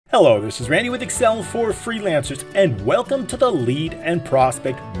Hello, this is Randy with Excel for Freelancers, and welcome to the Lead and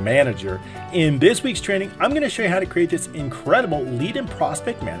Prospect Manager. In this week's training, I'm going to show you how to create this incredible Lead and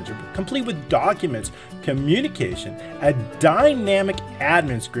Prospect Manager, complete with documents, communication, a dynamic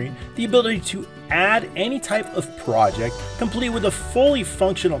admin screen, the ability to add any type of project, complete with a fully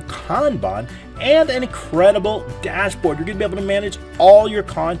functional Kanban, and an incredible dashboard. You're going to be able to manage all your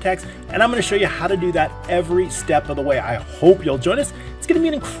contacts, and I'm going to show you how to do that every step of the way. I hope you'll join us. It's going to be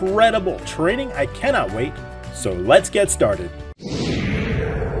an incredible training. I cannot wait. So let's get started.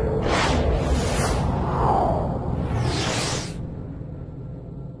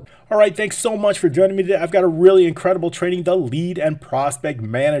 All right, thanks so much for joining me today. I've got a really incredible training, the Lead and Prospect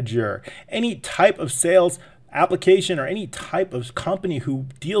Manager. Any type of sales application or any type of company who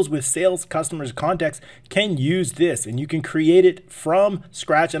deals with sales, customers, contacts can use this, and you can create it from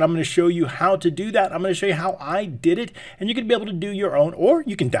scratch. And I'm going to show you how to do that. I'm going to show you how I did it, and you can be able to do your own, or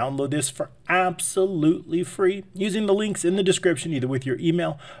you can download this for absolutely free using the links in the description, either with your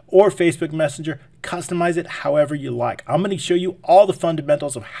email or Facebook Messenger. Customize it however you like. I'm going to show you all the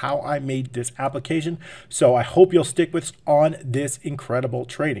fundamentals of how I made this application. So I hope you'll stick with us on this incredible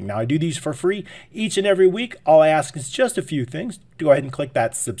training. Now, I do these for free each and every week. All I ask is just a few things. Go ahead and click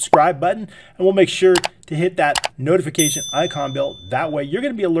that subscribe button, and we'll make sure to hit that notification icon bell. That way you're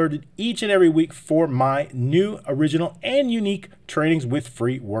going to be alerted each and every week for my new, original, and unique trainings with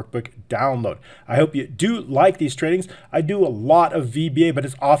free workbook download. I hope you do like these trainings. I do a lot of VBA, but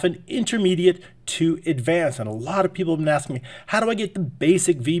it's often intermediate to advanced, and a lot of people have been asking me, how do I get the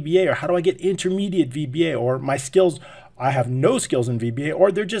basic VBA, or how do I get intermediate VBA, or my skills, I have no skills in VBA,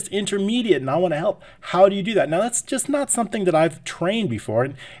 or they're just intermediate and I want to help. How do you do that? Now, that's just not something that I've trained before,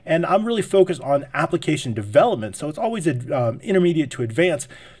 and I'm really focused on application development, so it's always intermediate to advanced.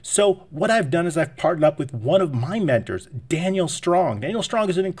 So what I've done is I've partnered up with one of my mentors, Daniel Strong. Daniel Strong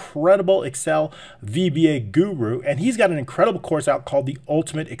is an incredible Excel VBA guru, and he's got an incredible course out called the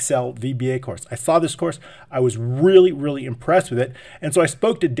Ultimate Excel VBA course. I saw this course. I was really impressed with it, and so I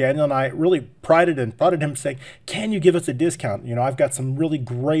spoke to Daniel, and I really prodded him saying, can you give us a discount? You know, I've got some really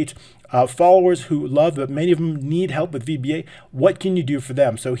great followers who love, but many of them need help with VBA. What can you do for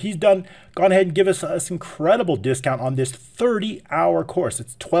them? So he's gone ahead and give us this incredible discount on this 30-hour course.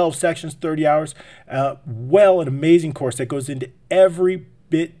 It's 12 sections, 30 hours. An amazing course that goes into every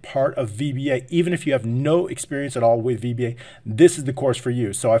bit part of VBA. Even if you have no experience at all with VBA, this is the course for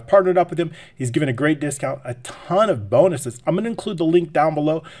you. So I've partnered up with him. He's given a great discount, a ton of bonuses. I'm going to include the link down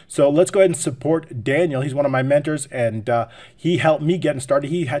below. So let's go ahead and support Daniel. He's one of my mentors, and he helped me getting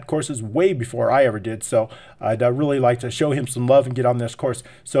started. He had courses way before I ever did. So I'd really like to show him some love and get on this course.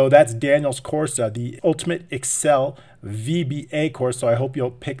 So that's Daniel's course, the Ultimate Excel VBA course, so I hope you'll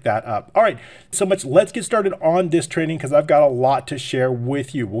pick that up. All right, so much. Let's get started on this training because I've got a lot to share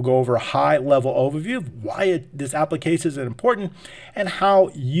with you. We'll go over a high-level overview of why this application is important and how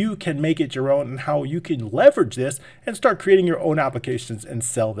you can make it your own and how you can leverage this and start creating your own applications and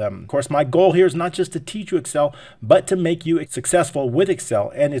sell them. Of course, my goal here is not just to teach you Excel, but to make you successful with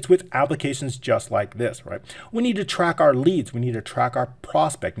Excel, and it's with applications just like this, right? We need to track our leads. We need to track our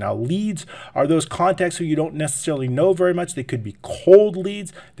prospect. Now, leads are those contacts who you don't necessarily know very much. They could be cold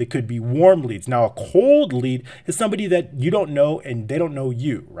leads. They could be warm leads. Now, a cold lead is somebody that you don't know and they don't know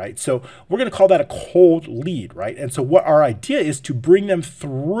you, right? So we're going to call that a cold lead, right? And so what our idea is to bring them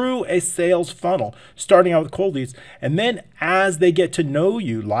through a sales funnel, starting out with cold leads. And then as they get to know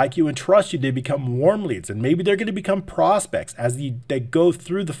you, like you, and trust you, they become warm leads. And maybe they're going to become prospects as they go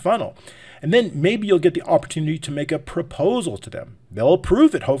through the funnel. And then maybe you'll get the opportunity to make a proposal to them. They'll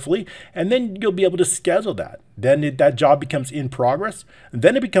approve it, hopefully, and then you'll be able to schedule that. Then that job becomes in progress, and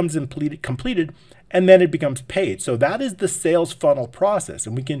then it becomes completed, and then it becomes paid. So that is the sales funnel process,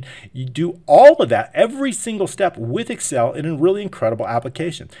 and you do all of that, every single step with Excel in a really incredible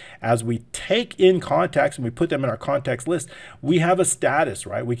application. As we take in contacts and we put them in our contacts list, we have a status,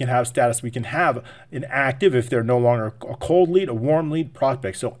 right? We can have status. We can have an active if they're no longer a cold lead, a warm lead,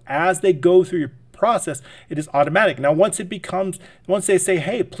 prospect. So as they go through your process, it is automatic. Now, once they say,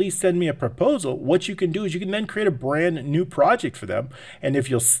 hey, please send me a proposal, what you can do is you can then create a brand new project for them. And if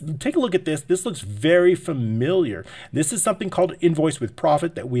you'll take a look at this looks very familiar. This is something called Invoice with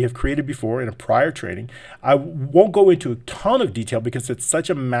Profit that we have created before in a prior training. I won't go into a ton of detail because it's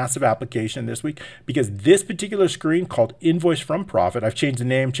such a massive application this week, because this particular screen called Invoice from Profit, I've changed the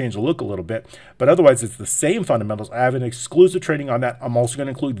name, changed the look a little bit, but otherwise it's the same fundamentals. I have an exclusive training on that. I'm also going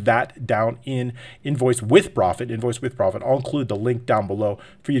to include that down in Invoice with Profit. I'll include the link down below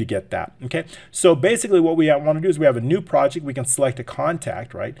for you to get that. Okay, so basically what we want to do is we have a new project. We can select a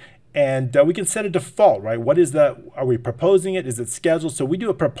contact, right? And we can set a default, right? What is that? Are we proposing it? Is it scheduled? So we do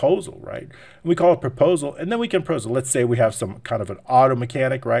a proposal, right? And we call it proposal, and then we can propose. Let's say we have some kind of an auto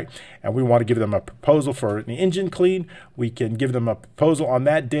mechanic, right? And we want to give them a proposal for an engine clean. We can give them a proposal on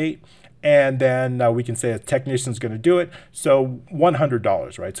that date. And then we can say a technician's going to do it. So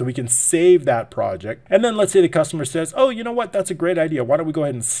 $100, right? So we can save that project. And then let's say the customer says, oh, you know what? That's a great idea. Why don't we go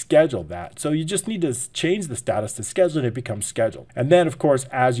ahead and schedule that? So you just need to change the status to scheduled, and it becomes scheduled. And then, of course,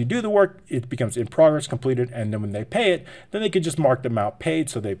 as you do the work, it becomes in progress, completed. And then when they pay it, then they can just mark the amount paid.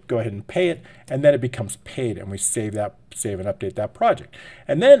 So they go ahead and pay it, and then it becomes paid. And we save and update that project.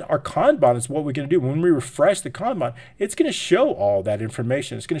 And then our Kanban is what we're going to do. When we refresh the Kanban, it's going to show all that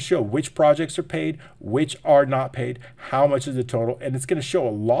information. It's going to show which projects are paid, which are not paid, how much is the total, and it's going to show a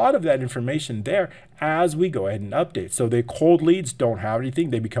lot of that information there as we go ahead and update. So the cold leads don't have anything.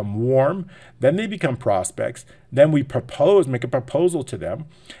 They become warm, then they become prospects. Then we make a proposal to them.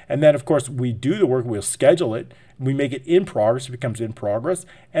 And then, of course, we do the work. We'll schedule it. We make it in progress. It becomes in progress.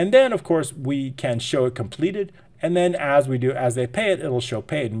 And then, of course, we can show it completed. And then as they pay it, it'll show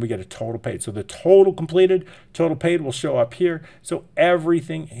paid, and we get a total paid. So the total completed, total paid will show up here. So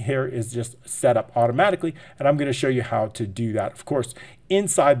everything here is just set up automatically, and I'm going to show you how to do that, of course,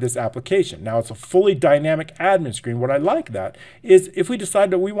 inside this application. Now, it's a fully dynamic admin screen. What I like that is if we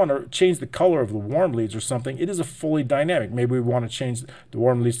decide that we want to change the color of the warm leads or something, it is a fully dynamic. Maybe we want to change the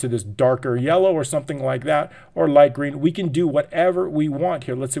warm leads to this darker yellow or something like that, or light green. We can do whatever we want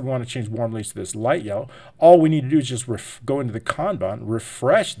here. Let's say we want to change warm leads to this light yellow. All we need to do is just go into the Kanban,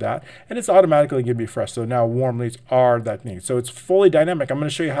 refresh that, and it's automatically going to be fresh. So now warm leads are that thing. So it's fully dynamic. I'm going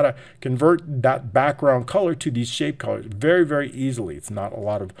to show you how to convert that background color to these shape colors very, very easily. It's not a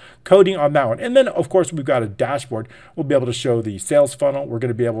lot of coding on that one. And then, of course, we've got a dashboard. We'll be able to show the sales funnel. We're going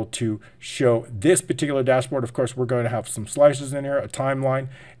to be able to show this particular dashboard. Of course, we're going to have some slices in here, a timeline,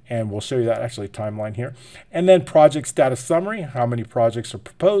 and we'll show you that actually timeline here. And then project status summary, how many projects are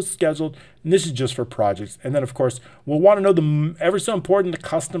proposed, scheduled, and this is just for projects. And then, of course, we'll want to know the ever so important, the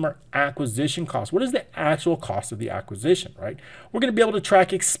customer acquisition cost. What is the actual cost of the acquisition, right? We're going to be able to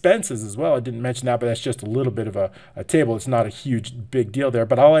track expenses as well. I didn't mention that, but that's just a little bit of a table. It's not a huge, big deal there,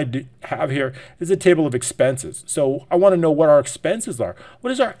 but all I have here is a table of expenses. So I want to know what our expenses are. What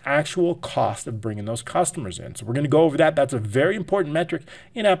is our actual cost of bringing those customers in? So we're going to go over that. That's a very important metric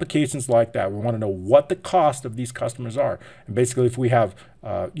in applications like that. We want to know what the cost of these customers are. And basically, if we have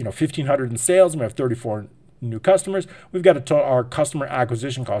 1,500 in sales and we have 34 new customers, we've got our customer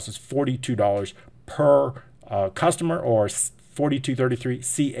acquisition cost is $42 per customer, or $42.33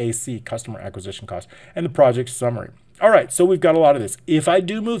 CAC, customer acquisition cost, and the project summary. All right, so we've got a lot of this. If I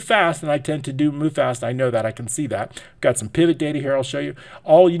do move fast, and I tend to move fast, I know that, I can see that. Got some pivot data here I'll show you.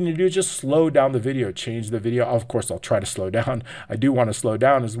 All you need to do is just slow down the video, change the video. Of course, I'll try to slow down. I do want to slow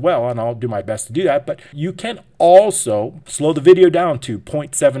down as well, and I'll do my best to do that. But you can also slow the video down to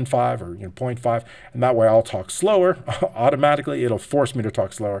 0.75 or 0.5, and that way I'll talk slower. Automatically, it'll force me to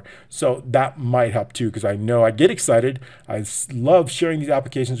talk slower. So that might help too, because I know I get excited. I love sharing these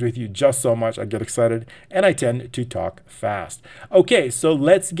applications with you just so much. I get excited, and I tend to talk fast. Okay, so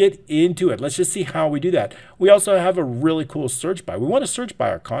let's get into it. Let's just see how we do that. We also have a really cool search by. We want to search by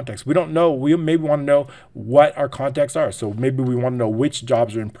our contacts. We don't know. We maybe want to know what our contacts are. So maybe we want to know which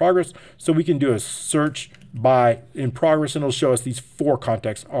jobs are in progress. So we can do a search by in progress, and it'll show us these 4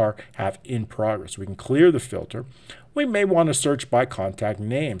 contacts have in progress. We can clear the filter. We may want to search by contact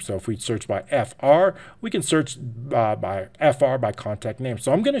name. So if we search by FR, we can search by FR by contact name.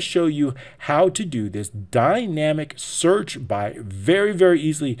 So I'm going to show you how to do this dynamic search by very, very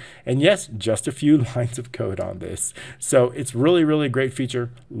easily. And yes, just a few lines of code on this. So it's really, really a great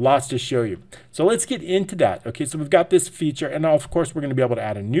feature. Lots to show you. So let's get into that. Okay, so we've got this feature, and of course, we're going to be able to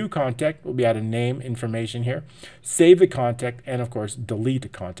add a new contact. We'll be adding name information here, save the contact, and of course, delete the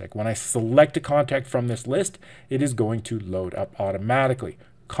contact. When I select a contact from this list, it is going to load up automatically.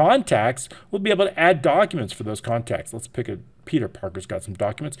 Contacts, we'll be able to add documents for those contacts. Let's pick Peter Parker's got some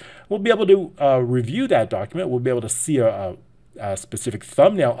documents. We'll be able to review that document. We'll be able to see a specific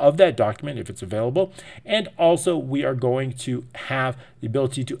thumbnail of that document if it's available. And also we are going to have the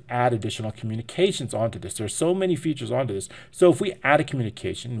ability to add additional communications onto this. There's so many features onto this. So if we add a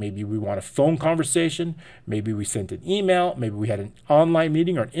communication, maybe we want a phone conversation, maybe we sent an email, maybe we had an online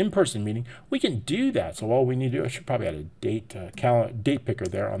meeting or an in-person meeting, we can do that. So all we need to do, I should probably add a date picker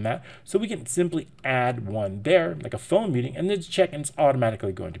there on that. So we can simply add one there, like a phone meeting, and then check, and it's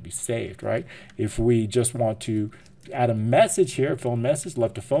automatically going to be saved, right? If we just want to add a message here, phone message,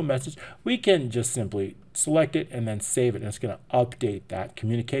 left a phone message, we can just simply select it and then save it, and it's going to update that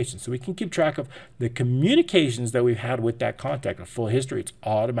communication. So we can keep track of the communications that we've had with that contact, a full history. It's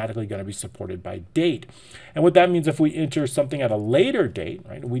automatically going to be supported by date. And what that means, if we enter something at a later date,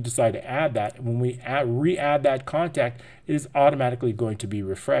 right, and we decide to add that, when we re-add that contact, it is automatically going to be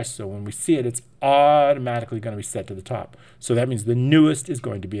refreshed. So when we see it, it's automatically going to be set to the top. So that means the newest is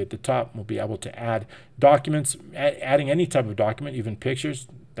going to be at the top. We'll be able to add documents, adding any type of document, even pictures.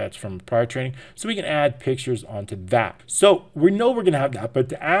 That's from prior training. So we can add pictures onto that. So we know we're going to have that, but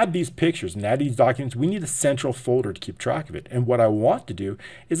to add these pictures and add these documents, we need a central folder to keep track of it. And what I want to do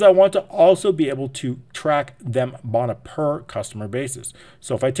is I want to also be able to track them on a per customer basis.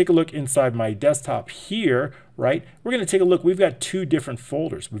 So if I take a look inside my desktop here, right, we're going to take a look. We've got two different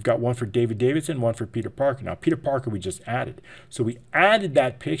folders. We've got one for David Davidson, one for Peter Parker. Now, Peter Parker we just added. So we added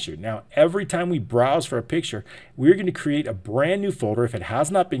that picture. Now, every time we browse for a picture, we're going to create a brand new folder if it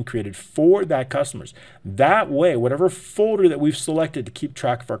has not been created for that customers. That way, whatever folder that we've selected to keep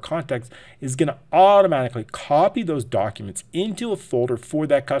track of our contacts is going to automatically copy those documents into a folder for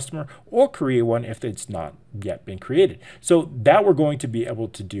that customer, or create one if it's not yet been created. So that we're going to be able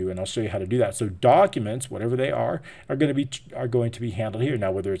to do, and I'll show you how to do that. So documents, whatever they are going to be handled here.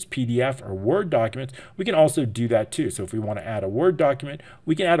 Now, whether it's PDF or Word documents, we can also do that too. So if we want to add a Word document,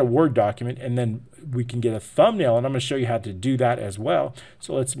 we can add a Word document, and then we can get a thumbnail, and I'm going to show you how to do that as well.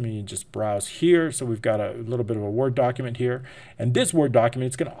 So let me just browse here. So we've got a little bit of a Word document here, and this Word document,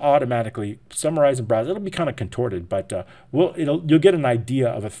 it's going to automatically summarize and browse. It'll be kind of contorted, but you'll get an idea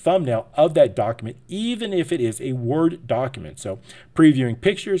of a thumbnail of that document, even if it is a Word document. So previewing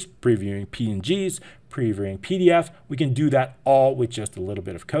pictures, previewing PNGs, previewing PDF, we can do that all with just a little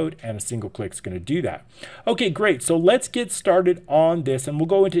bit of code, and a single click is going to do that. Okay, great. So let's get started on this, and we'll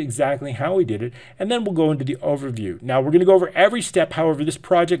go into exactly how we did it, and then we'll go into the overview. Now, we're going to go over every step. However, this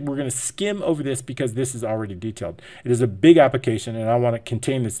project, we're going to skim over this because this is already detailed. It is a big application, and I want to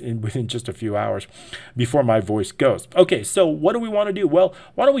contain this within just a few hours before my voice goes. Okay, so what do we want to do? Well,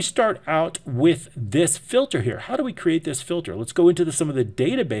 why don't we start out with this filter here? How do we create this filter? Let's go into some of the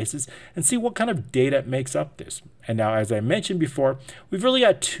databases and see what kind of data makes up this. And now, as I mentioned before, we've really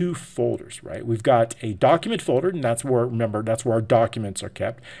got two folders, right? We've got a document folder, and that's where, remember, that's where our documents are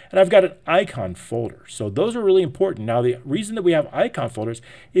kept. And I've got an icon folder. So those are really important. Now, the reason that we have icon folders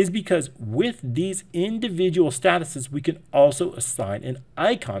is because with these individual statuses, we can also assign an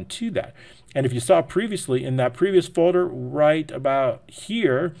icon to that. And if you saw previously in that previous folder right about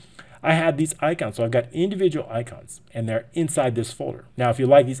here, I had these icons. So I've got individual icons, and they're inside this folder. Now, if you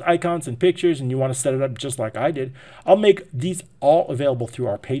like these icons and pictures and you want to set it up just like I did, I'll make these all available through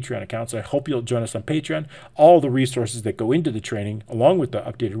our Patreon account. So I hope you'll join us on Patreon. All the resources that go into the training, along with the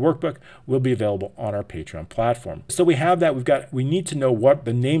updated workbook, will be available on our Patreon platform. So we have that. We need to know what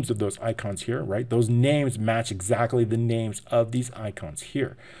the names of those icons here, right? Those names match exactly the names of these icons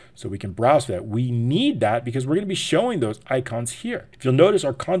here. So we can browse for that. We need that because we're going to be showing those icons here. If you'll notice,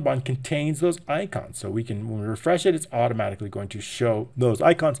 our Kanban contains those icons. So we can, when we refresh it, it's automatically going to show those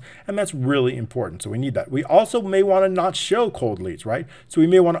icons, and that's really important. So we need that. We also may want to not show cold leads, right? So we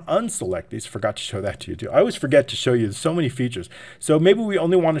may want to unselect these. Forgot to show that to you too. I always forget to show you so many features. So maybe we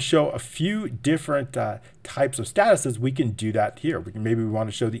only want to show a few different types of statuses. We can do that here. Maybe we want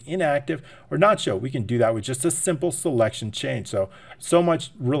to show the inactive or not show. We can do that with just a simple selection change. So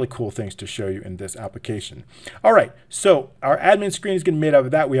much really cool things to show you in this application. All right, so our admin screen is going to be made up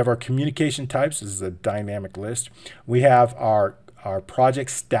of that. We have our communication types. This is a dynamic list. We have our project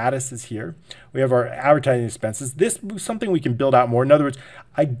statuses here. We have our advertising expenses. This is something we can build out more. In other words,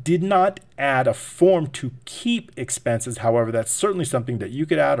 I did not add a form to keep expenses. However, that's certainly something that you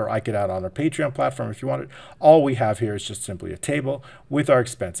could add, or I could add on our Patreon platform if you wanted. All we have here is just simply a table with our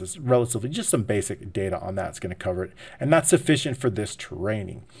expenses, relatively just some basic data on that. It's going to cover it, and that's sufficient for this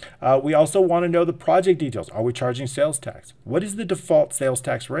training. We also want to know the project details. Are we charging sales tax? What is the default sales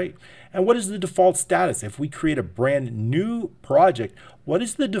tax rate? And what is the default status? If we create a brand new project, what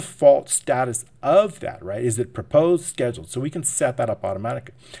is the default status of that, right? Is it proposed, scheduled? So we can set that up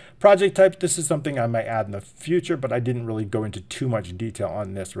automatically. Project type, this is something I might add in the future, but I didn't really go into too much detail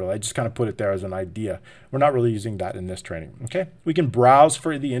on this really. I just kind of put it there as an idea. We're not really using that in this training, okay? We can browse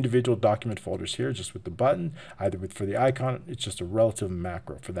for the individual document folders here just with the button, either for the icon. It's just a relative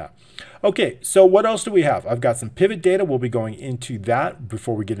macro for that. Okay, so what else do we have? I've got some pivot data. We'll be going into that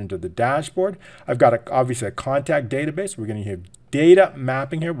before we get into the dashboard. I've got obviously a contact database. We're going to have data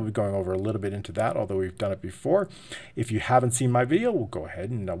mapping here. We'll be going over a little bit into that, although we've done it before. If you haven't seen my video, we'll go ahead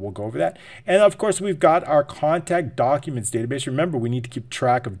and we'll go over that. And of course, we've got our contact documents database. Remember, we need to keep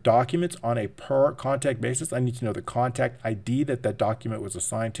track of documents on a per contact basis. I need to know the contact ID that that document was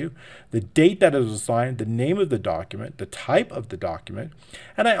assigned to, the date that it was assigned, the name of the document, the type of the document,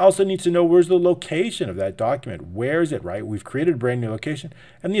 and I also need to know where's the location of that document. Where is it, right? We've created a brand new location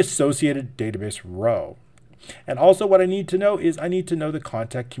and the associated database row. And also what I need to know is I need to know the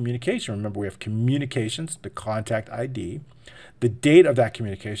contact communication. Remember, we have communications, the contact ID, the date of that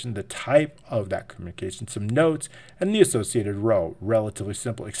communication, the type of that communication, some notes, and the associated row. Relatively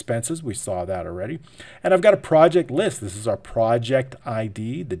simple. Expenses, we saw that already. And I've got a project list. This is our project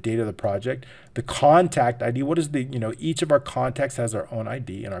ID, the date of the project, the contact ID. What is the, each of our contacts has their own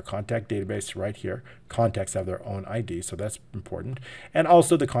ID in our contact database right here. Contacts have their own ID, so that's important. And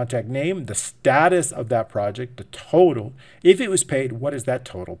also the contact name, the status of that project, the total. If it was paid, what is that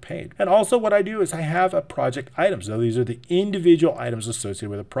total paid? And also what I do is I have a project item. So these are the individual items associated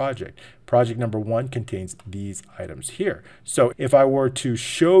with a project. Project number 1 contains these items here. So if I were to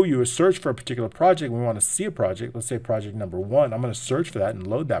show you a search for a particular project, we want to see a project, let's say project number 1, I'm going to search for that and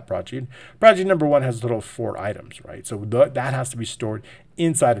load that project. Project number 1 has a total of 4 items, right? So that has to be stored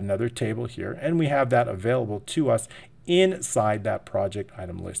inside another table here, and we have that available to us inside that project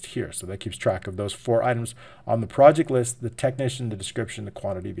item list here. So that keeps track of those 4 items on the project list: the technician, the description, the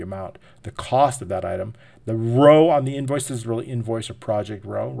quantity, the amount, the cost of that item. The row on the invoice is really invoice or project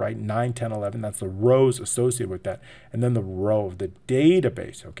row, right? 9, 10, 11, that's the rows associated with that. And then the row of the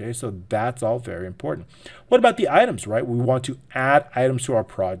database, okay? So that's all very important. What about the items, right? We want to add items to our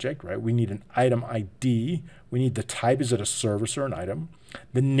project, right? We need an item ID. We need the type. Is it a service or an item?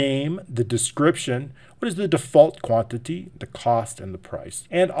 The name, the description, what is the default quantity, the cost, and the price.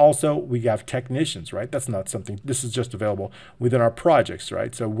 And also we have technicians, right? That's not something, this is just available within our projects,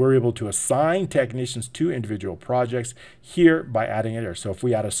 right? So we're able to assign technicians to individual projects here by adding it here. So if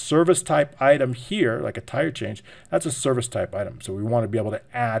we add a service type item here, like a tire change, that's a service type item. So we want to be able to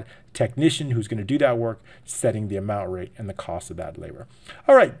add technician who's going to do that work, setting the amount rate and the cost of that labor.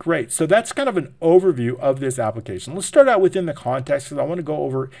 All right, great. So that's kind of an overview of this application. Let's start out within the context because I want to go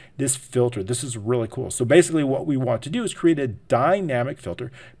over this filter. This is really cool. So basically what we want to do is create a dynamic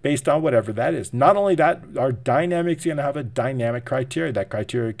filter based on whatever that is. Not only that, our dynamic's going to have a dynamic criteria. That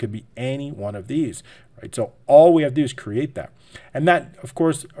criteria could be any one of these, right? So all we have to do is create that. And that, of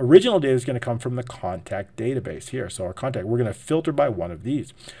course, original data is going to come from the contact database here. So our contact, we're going to filter by one of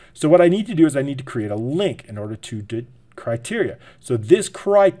these. So what I need to do is I need to create a link in order to do criteria. So this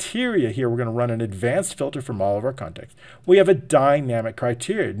criteria here, we're going to run an advanced filter from all of our contacts. We have a dynamic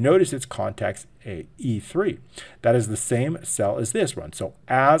criteria. Notice it's contacts E3. That is the same cell as this one. So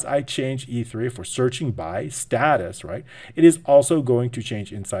as I change E3, if we're searching by status, right, it is also going to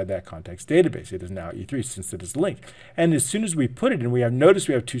change inside that contacts database. It is now E3 since it is linked. And as soon as we put it in, we have noticed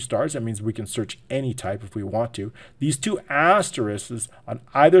we have 2 stars. That means we can search any type if we want to. These 2 asterisks on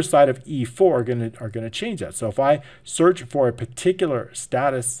either side of E4 are going to change that. So if I search for a particular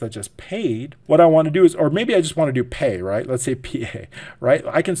status such as paid, what I want to do is, or maybe I just want to do pay, right? Let's say PA, right?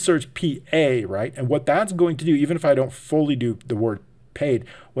 I can search PA, right? And what that's going to do, even if I don't fully do the word paid,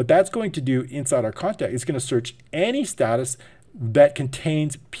 what that's going to do inside our contact is going to search any status that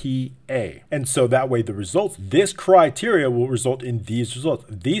contains PA. And so that way the results, this criteria will result in these results.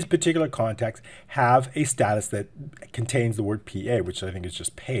 These particular contacts have a status that contains the word PA, which I think is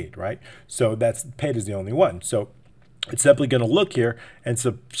just paid, right? So that's paid is the only one. So it's simply going to look here and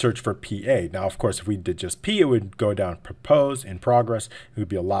search for PA. Now, of course, if we did just P, it would go down proposed, in progress. It would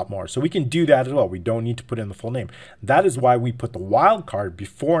be a lot more. So we can do that as well. We don't need to put in the full name. That is why we put the wildcard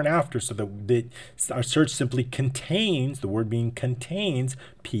before and after so that our search simply contains, the word being contains,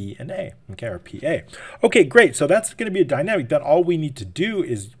 P and A, okay, or PA. Okay, great. So that's going to be a dynamic. Then all we need to do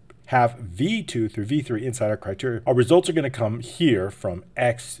is have V2 through V3 inside our criteria. Our results are going to come here from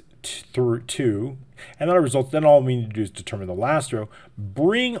X through 2, and then our results, then all we need to do is determine the last row,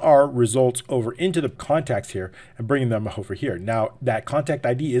 bring our results over into the contacts here and bring them over here. Now that contact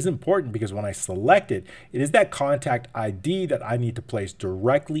ID is important because when I select it, it is that contact ID that I need to place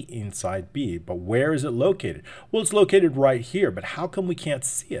directly inside B. But where is it located? Well, it's located right here, but how come we can't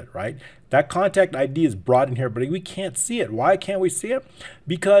see it, right? That contact ID is brought in here, but we can't see it. Why can't we see it?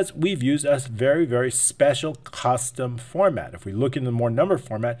 Because we've used a very, very special custom format. If we look in the more number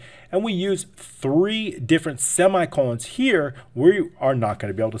format and we use 3 3 different semicolons here, we are not going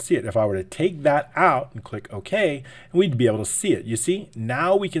to be able to see it. If I were to take that out and click OK, we'd be able to see it. You see,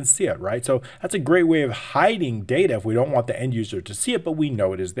 now we can see it, right? So that's a great way of hiding data if we don't want the end user to see it, but we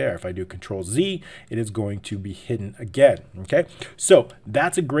know it is there. If I do Control Z, it is going to be hidden again, okay? So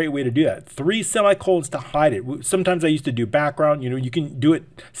that's a great way to do that. 3 semicolons to hide it. Sometimes I used to do background. You can do it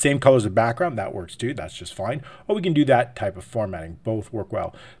same colors of background. That works too. That's just fine. Or we can do that type of formatting. Both work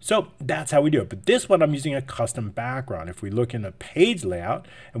well. So that's how we do it. But this one, I'm using a custom background. If we look in the page layout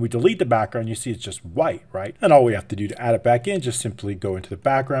and we delete the background, you see it's just white, right? And all we have to do to add it back in, just simply go into the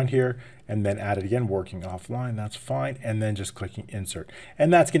background here and then add it again, working offline, that's fine. And then just clicking insert.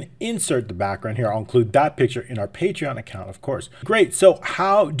 And that's gonna insert the background here. I'll include that picture in our Patreon account, of course. Great, so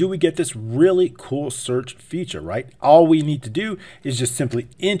how do we get this really cool search feature, right? All we need to do is just simply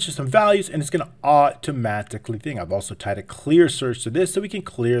enter some values and it's gonna automatically thing. I've also tied a clear search to this so we can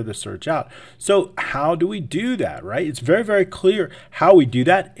clear the search out. So how do we do that, right? It's very, very clear how we do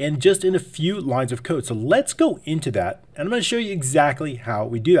that and just in a few lines of code. So let's go into that. And I'm going to show you exactly how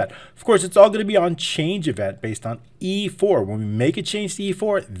we do that. Of course, it's all going to be on change event based on E4. When we make a change to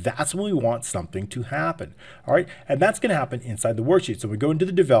E4, that's when we want something to happen. All right, and that's going to happen inside the worksheet. So we go into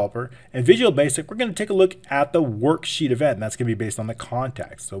the developer and Visual Basic, we're going to take a look at the worksheet event. And that's going to be based on the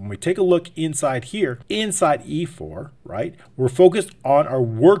context. So when we take a look inside here, inside E4, right, we're focused on our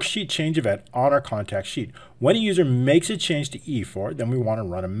worksheet change event on our contact sheet. When a user makes a change to E4, then we want to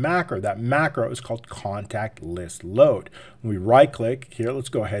run a macro. That macro is called contact list load. When we right click here, let's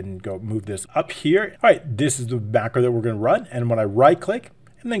go ahead and go move this up here. All right, this is the macro that we're going to run. And when I right click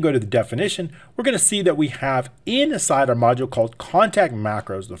and then go to the definition, we're going to see that we have inside our module called contact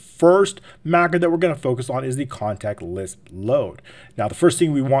macros. The first macro that we're going to focus on is the contact list load. Now, the first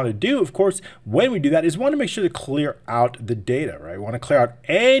thing we want to do, of course, when we do that is we want to make sure to clear out the data, right? We want to clear out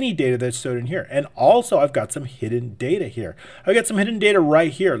any data that's stored in here. And also, I've got some hidden data here. I've got some hidden data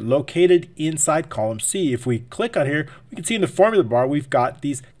right here located inside column C. If we click on here, we can see in the formula bar, we've got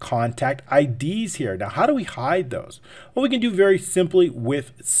these contact IDs here. Now, how do we hide those? Well, we can do very simply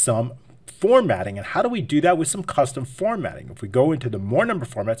with some formatting. And how do we do that? With some custom formatting. If we go into the more number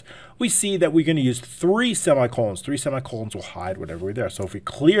formats, we see that we're going to use 3 semicolons. 3 semicolons will hide whatever we're there. So if we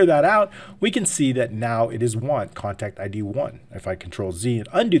clear that out, we can see that now it is 1, contact ID 1. If I Control Z and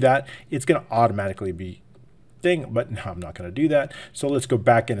undo that, it's going to automatically be thing, but no, I'm not going to do that. So let's go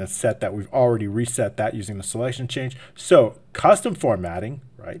back in and set that. We've already reset that using the selection change. So custom formatting,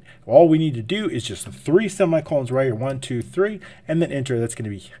 right? All we need to do is just 3 semicolons right here, 1, 2, 3, and then enter. That's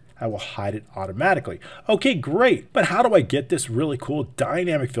going to be, I will hide it automatically. Okay, great. But how do I get this really cool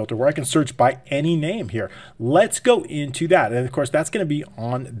dynamic filter where I can search by any name here? Let's go into that. And of course, that's going to be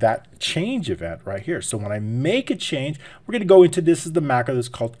on that change event right here. So when I make a change, we're going to go into this is the macro that's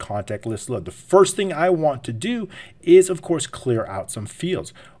called contact list load. The first thing I want to do is, of course, clear out some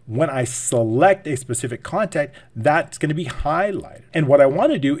fields. When I select a specific contact, that's going to be highlighted. And what I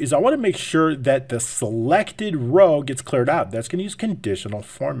want to do is I want to make sure that the selected row gets cleared out. That's going to use conditional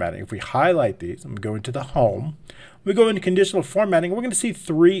formatting. If we highlight these and we go into the home, we go into conditional formatting, we're going to see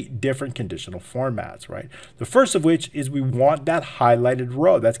 3 different conditional formats, right? The first of which is we want that highlighted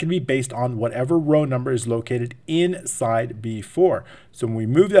row. That's going to be based on whatever row number is located inside B4. So when we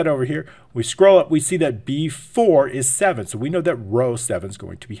move that over here, we scroll up, we see that B4 is 7. So we know that row 7 is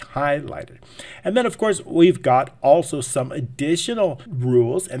going to be highlighted. And then, of course, we've got also some additional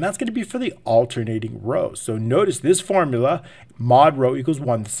rules, and that's going to be for the alternating rows. So notice this formula, mod row equals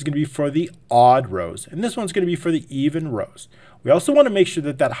 1. This is going to be for the odd rows, and this one's going to be for the even rows. We also want to make sure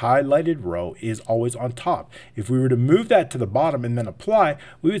that that highlighted row is always on top. If we were to move that to the bottom and then apply,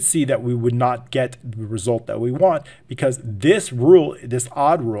 we would see that we would not get the result that we want because this rule, this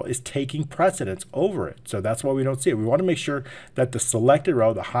odd rule, is taking precedence over it. So that's why we don't see it. We want to make sure that the selected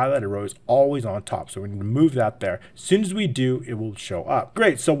row, the highlighted row, is always on top. So we need to move that there. As soon as we do, it will show up.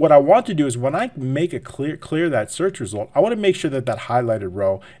 Great. So what I want to do is when I make a clear that search result, I want to make sure that that highlighted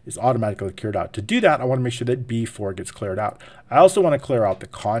row is automatically cleared out. To do that, I want to make sure that B4 gets cleared out. I also want to clear out the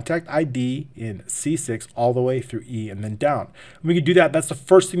contact ID in C6 all the way through E and then down. And we can do that. That's the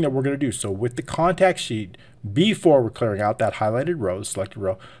first thing that we're going to do. So with the contact sheet, B4, we're clearing out that highlighted row, the selected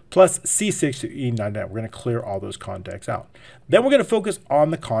row, plus C6 to E9. We're going to clear all those contacts out. Then we're going to focus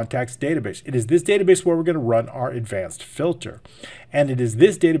on the contacts database. It is this database where we're going to run our advanced filter. And it is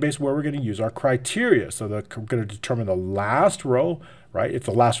this database where we're going to use our criteria. So we're going to determine the last row, right? If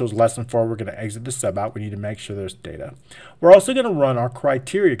the last row is less than 4, we're going to exit the sub out. We need to make sure there's data. We're also going to run our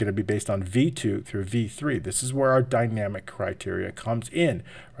criteria, going to be based on V2 through V3. This is where our dynamic criteria comes in,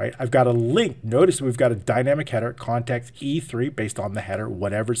 right? I've got a link. Notice we've got a dynamic header, context E3, based on the header,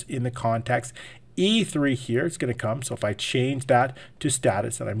 whatever's in the context E3 here, it's going to come. So if I change that to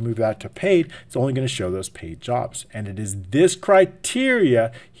status and I move that to paid, it's only going to show those paid jobs. And it is this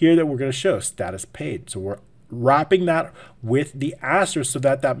criteria here that we're going to show, status paid. So we're wrapping that with the asterisk so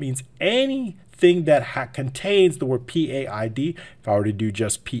that that means anything that contains the word PAID, if I were to do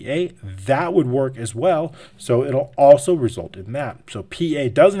just PA, that would work as well. So it'll also result in that. So PA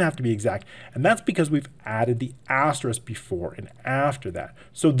doesn't have to be exact, and that's because we've added the asterisk before and after that.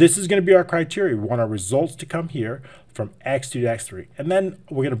 So this is going to be our criteria. We want our results to come here from X2 to X3. And then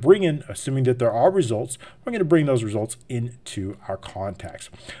we're going to bring in, assuming that there are results, we're going to bring those results into our contacts.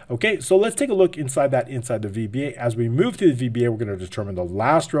 Okay, so let's take a look inside the VBA. As we move through the VBA, we're going to determine the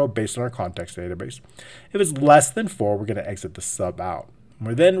last row based on our context database. If it's less than 4, we're going to exit the sub out.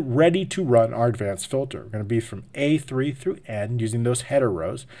 We're then ready to run our advanced filter. We're going to be from A3 through N using those header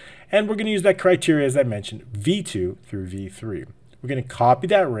rows. And we're going to use that criteria, as I mentioned, V2 through V3. We're going to copy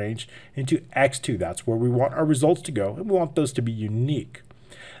that range into X2. That's where we want our results to go, and we want those to be unique.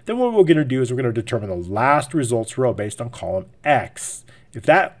 Then what we're going to do is we're going to determine the last results row based on column X. If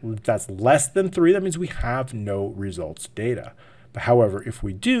that's less than 3, that means we have no results data. But however, if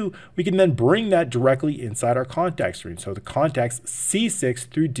we do, we can then bring that directly inside our contact string. So the contacts C6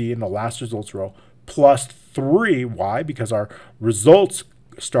 through D in the last results row plus 3. Why? Because our results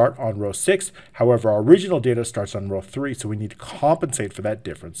start on row 6. However, our original data starts on row 3, so we need to compensate for that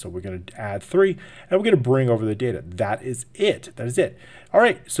difference. So we're going to add 3, and we're going to bring over the data. That is it. That is it. All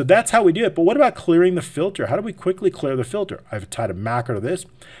right, so that's how we do it. But what about clearing the filter? How do we quickly clear the filter? I've tied a macro to this.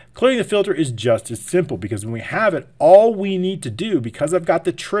 Clearing the filter is just as simple because when we have it, all we need to do, because I've got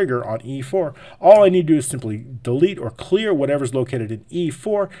the trigger on E4, all I need to do is simply delete or clear whatever's located in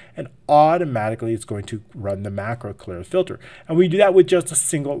E4, and automatically it's going to run the macro clear the filter. And we do that with just a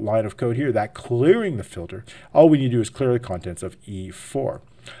single line of code here, that clearing the filter. All we need to do is clear the contents of E4.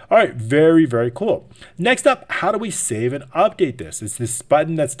 All right, very, very cool. Next up, how do we save and update this? It's this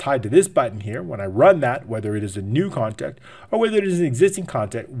button that's tied to this button here. When I run that, whether it is a new contact or whether it is an existing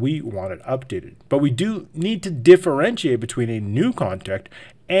contact, we want it updated. But we do need to differentiate between a new contact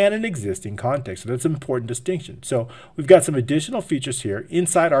and an existing context. So that's an important distinction. So we've got some additional features here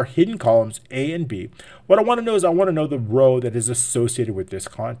inside our hidden columns A and B. What I want to know is I want to know the row that is associated with this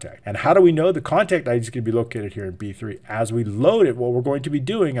contact. And how do we know? The contact ID is going to be located here in B3. As we load it, what we're going to be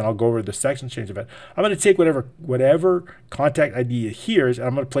doing, and I'll go over the section change of it, I'm going to take whatever contact ID here is, and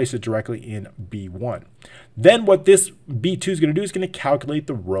I'm going to place it directly in B1. Then what this B2 is going to do is going to calculate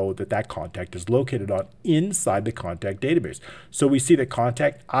the row that that contact is located on inside the contact database. So we see that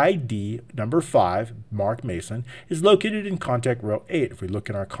contact ID number 5, Mark Mason, is located in contact row 8. If we look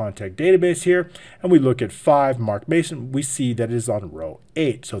in our contact database here and we look at 5, Mark Mason, we see that it is on row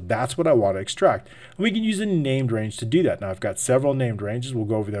 8. So that's what I want to extract. And we can use a named range to do that. Now I've got several named ranges. We'll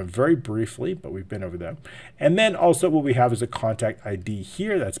go over them very briefly, but we've been over them. And then also what we have is a contact ID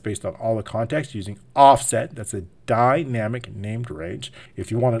here that's based on all the contacts using offset. That's a dynamic named range.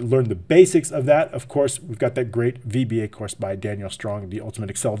 If you want to learn the basics of that, of course, we've got that great VBA course by Daniel Strong, the Ultimate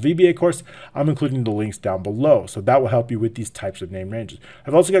Excel VBA course. I'm including the links down below. So that will help you with these types of named ranges.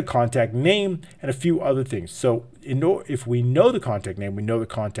 I've also got contact name and a few other things. So if we know the contact name, we know the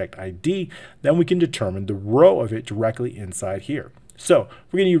contact ID, then we can determine the row of it directly inside here. So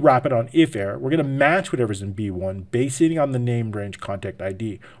we're going to wrap it on if error. We're going to match whatever's in B1 basing on the named range contact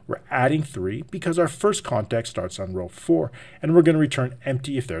ID. We're adding 3 because our first contact starts on row 4, and we're going to return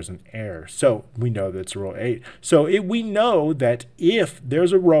empty if there's an error. So we know that it's row 8. So we know that if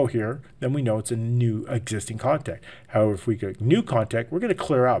there's a row here, then we know it's a new existing contact. However, if we get new contact, we're going to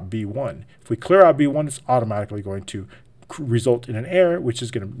clear out B1. If we clear out B1, it's automatically going to result in an error, which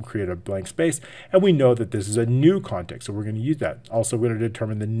is going to create a blank space, and we know that this is a new contact, so we're going to use that. Also, we're going to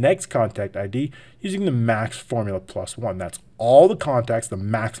determine the next contact ID using the max formula plus 1. That's all the contacts, the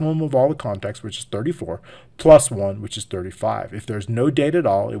maximum of all the contacts, which is 34, plus 1, which is 35. If there's no data at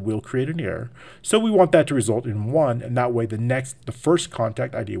all, it will create an error. So we want that to result in 1, and that way the first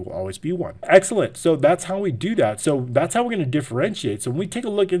contact ID will always be 1. Excellent. So that's how we do that. So that's how we're going to differentiate. So when we take a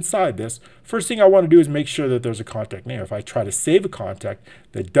look inside this, first thing I want to do is make sure that there's a contact name. If I try to save a contact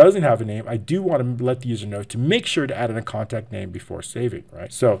that doesn't have a name, I do want to let the user know to make sure to add in a contact name before saving,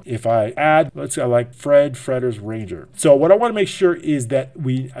 right? So if I add, let's say I like Fredder's Ranger. So what I want to make sure is that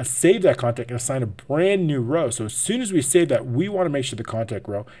we save that contact and assign a brand new row. So as soon as we save that, we want to make sure the contact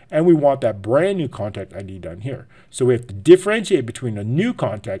row, and we want that brand new contact ID done here. So we have to differentiate between a new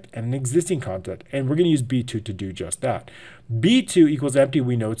contact and an existing contact, and we're going to use B2 to do just that. B2 equals empty,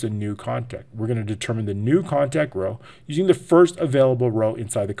 we know it's a new contact. We're going to determine the new contact row using the first available row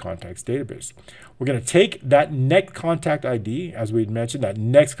inside the contacts database. We're going to take that next contact ID, as we had mentioned, that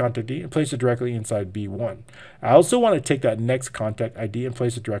next contact ID, and place it directly inside B1. I also want to take that next contact ID and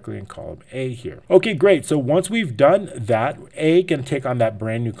place it directly in column A here. Okay, great. So once we've done that, A can take on that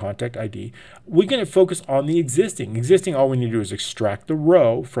brand new contact ID. We're going to focus on the existing. Existing, all we need to do is extract the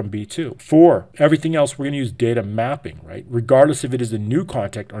row from B2. For everything else, we're going to use data mapping, right? Regardless if it is a new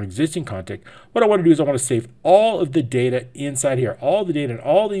contact or an existing contact, what I want to do is I want to save all of the data inside here. All the data in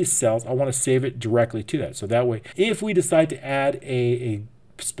all these cells, I want to save it directly to that. So that way, if we decide to add a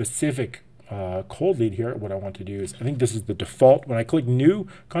specific cold lead here, what I want to do is, I think this is the default. When I click new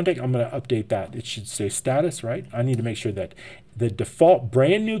contact, I'm going to update that. It should say status, right? I need to make sure that the default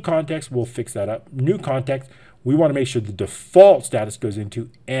brand new contacts will fix that up. New contacts, we want to make sure the default status goes into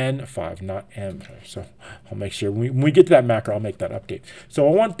N5, not M5. So I'll make sure when we get to that macro, I'll make that update. So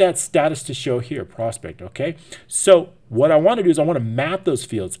I want that status to show here, prospect, okay? So what I want to do is I want to map those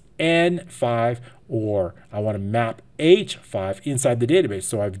fields N5, or I want to map H5 inside the database.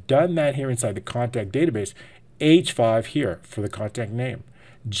 So I've done that here inside the contact database, H5 here for the contact name,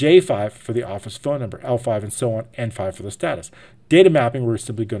 J5 for the office phone number, L5 and so on, N5 for the status. Data mapping, we're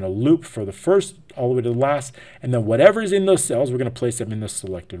simply going to loop for the first all the way to the last, and then whatever is in those cells, we're going to place them in the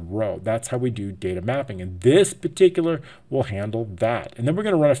selected row. That's how we do data mapping, and this particular will handle that. And then we're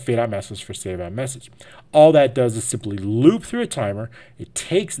going to run a fade out message for save out message. All that does is simply loop through a timer. It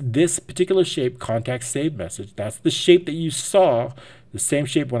takes this particular shape, contact save message. That's the shape that you saw. The same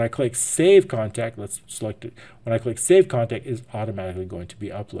shape when I click Save Contact, let's select it. When I click Save Contact, is automatically going to be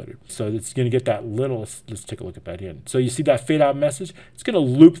uploaded. So it's going to get that little, let's take a look at that here. So you see that fade out message? It's going to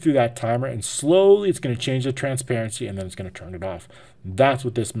loop through that timer, and slowly it's going to change the transparency, and then it's going to turn it off. That's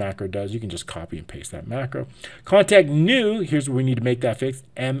what this macro does. You can just copy and paste that macro. Contact new, here's where we need to make that fix.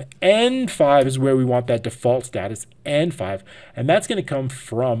 N5 is where we want that default status, N5, and that's going to come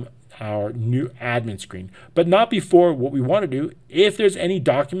from our new admin screen, but not before. What we want to do, if there's any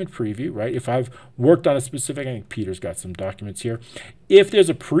document preview, right? If I've worked on a specific, I think Peter's got some documents here. If there's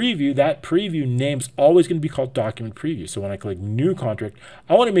a preview, that preview name's always going to be called document preview. So when I click new contract,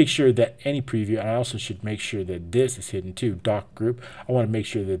 I want to make sure that any preview, and I also should make sure that this is hidden too, doc group. I want to make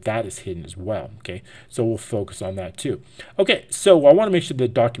sure that that is hidden as well. Okay, so we'll focus on that too. Okay, so I want to make sure the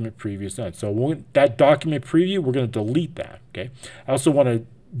document preview is done. So that document preview, we're going to delete that. Okay, I also want to,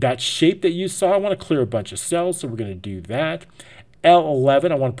 that shape that you saw, I want to clear a bunch of cells, so we're going to do that.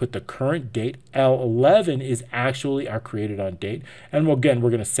 L11, I want to put the current date. L11 is actually our created on date. And again, we're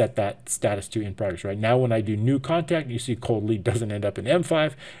going to set that status to in progress. Right now, when I do new contact, you see cold lead doesn't end up in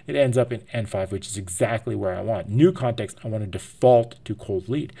M5. It ends up in N5, which is exactly where I want. New contacts, I want to default to cold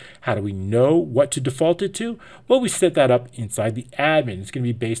lead. How do we know what to default it to? Well, we set that up inside the admin. It's going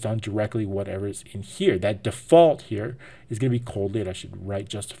to be based on directly whatever is in here. That default here is going to be cold lead. I should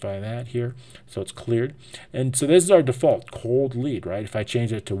justify that here so it's cleared. And so this is our default, cold lead, right? If I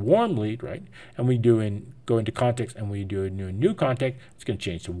change it to warm lead, right, and we go into context and we do a new contact, it's going to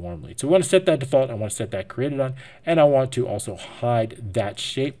change to warm lead. So we want to set that default. I want to set that created on, and I want to also hide that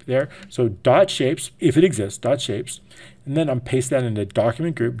shape there. So dot shapes, if it exists, dot shapes, and then I'm paste that in the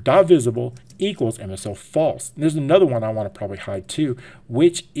document group, dot visible equals MSO false. And there's another one I want to probably hide too,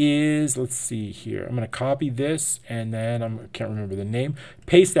 which is, let's see here. I'm going to copy this, and then I can't remember the name,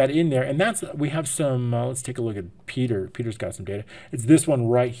 paste that in there. And that's, we have some, let's take a look at Peter. Peter's got some data. It's this one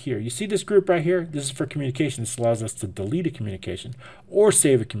right here. You see this group right here? This is for communication. This allows us to delete a communication or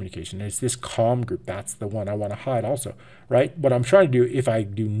save a communication. It's this COM group. That's the one I want to hide also, right? What I'm trying to do, if I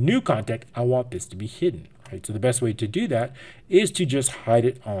do new contact, I want this to be hidden. Right? So the best way to do that is to just hide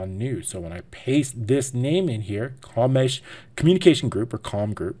it on new. So when I paste this name in here, communication group or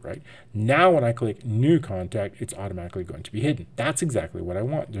COM group, right? Now when I click new contact, it's automatically going to be hidden. That's exactly what I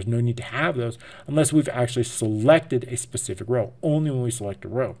want. There's no need to have those unless we've actually selected a specific row, only when we select a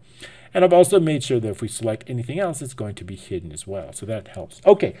row. And I've also made sure that if we select anything else, it's going to be hidden as well. So that helps.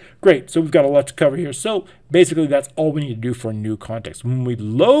 Okay, great. So we've got a lot to cover here. So basically, that's all we need to do for a new context. When we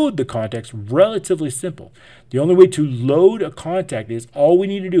load the context, relatively simple. The only way to load a contact is all we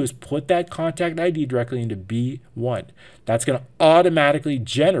need to do is put that contact ID directly into B1. That's going to automatically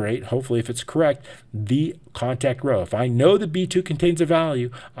generate, hopefully if it's correct, the contact row. If I know the B2 contains a value,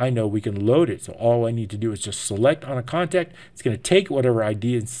 I know we can load it. So all I need to do is just select on a contact. It's going to take whatever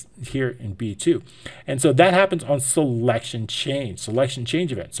ID is here in B2. And so that happens on selection change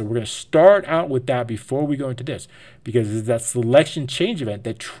event. So we're going to start out with that before we go into this? Because it's that selection change event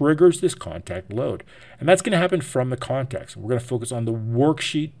that triggers this contact load. And that's going to happen from the context. We're going to focus on the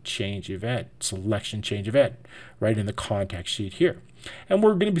worksheet change event, selection change event, right in the contact sheet here. And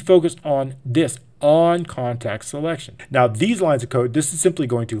we're going to be focused on this, on contact selection. Now, these lines of code, this is simply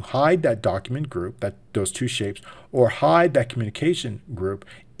going to hide that document group, those two shapes, or hide that communication group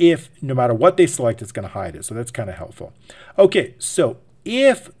if no matter what they select, it's going to hide it. So that's kind of helpful. Okay, so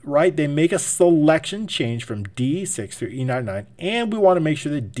if, right, they make a selection change from D6 through E99, and we want to make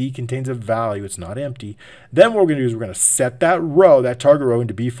sure that D contains a value, it's not empty, then what we're going to do is we're going to set that row, that target row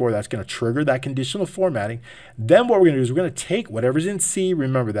into B4. That's going to trigger that conditional formatting. Then what we're going to do is we're going to take whatever's in C,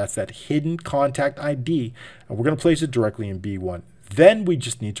 remember that's that hidden contact ID, and we're going to place it directly in B1. Then we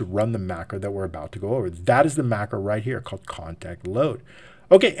just need to run the macro that we're about to go over. That is the macro right here called contact load.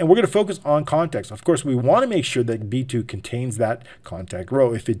 Okay, and we're going to focus on context. Of course, we want to make sure that B2 contains that contact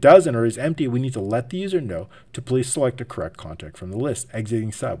row. If it doesn't or is empty, we need to let the user know to please select the correct contact from the list.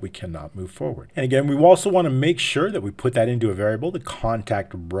 Exiting sub, we cannot move forward. And again, we also want to make sure that we put that into a variable, the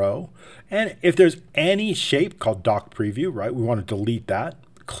contact row. And if there's any shape called doc preview, right, we want to delete that,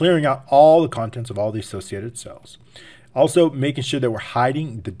 clearing out all the contents of all the associated cells. Also making sure that we're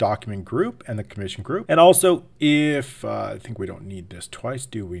hiding the document group and the commission group. And also if, I think we don't need this twice,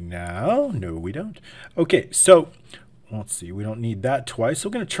 do we now? No, we don't. Okay, so let's see, we don't need that twice. So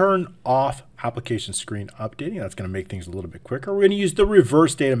we're going to turn off application screen updating. That's going to make things a little bit quicker. We're going to use the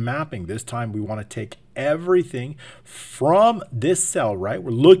reverse data mapping. This time we want to take everything from this cell, right?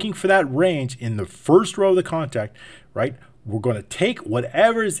 We're looking for that range in the first row of the contact, right? We're going to take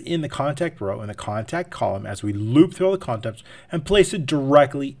whatever is in the contact row and the contact column as we loop through all the contacts and place it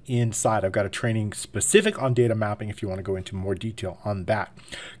directly inside. I've got a training specific on data mapping if you want to go into more detail on that,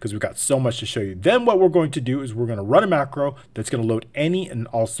 because we've got so much to show you. Then what we're going to do is we're going to run a macro that's going to load any and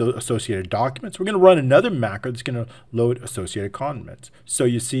also associated documents. We're going to run another macro that's going to load associated comments. So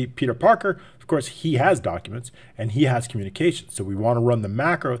you see Peter Parker, of course, he has documents and he has communications. So we want to run the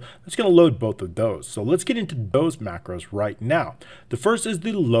macro that's going to load both of those. So let's get into those macros right now. The first is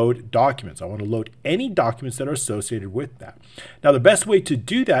the load documents. I want to load any documents that are associated with that. Now, the best way to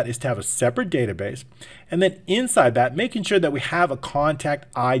do that is to have a separate database, and then inside that, making sure that we have a contact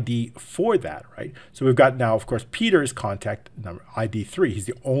ID for that, right? So we've got now, of course, Peter's contact number ID 3. He's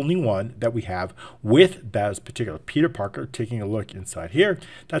the only one that we have with that particular Peter Parker. Taking a look inside here,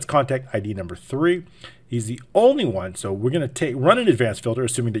 that's contact ID number 3. He's the only one, so we're going to run an advanced filter,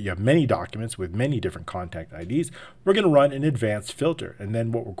 assuming that you have many documents with many different contact IDs. We're going to run an advanced filter, and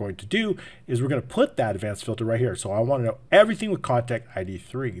then what we're going to do is we're going to put that advanced filter right here. So I want to know everything with contact ID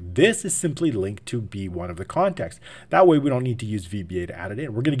 3. This is simply linked to B1 of the context. That way we don't need to use VBA to add it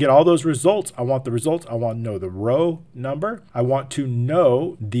in. We're going to get all those results. I want the results. I want to know the row number. I want to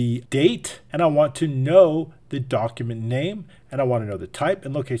know the date, and I want to know the document name, and I want to know the type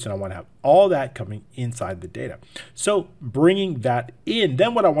and location. I want to have all that coming inside the data. So bringing that in,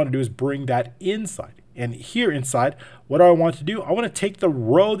 then what I want to do is bring that inside. And here inside, what do I want to do? I want to take the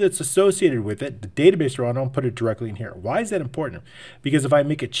row that's associated with it, the database row, and I want to put it directly in here. Why is that important? Because if I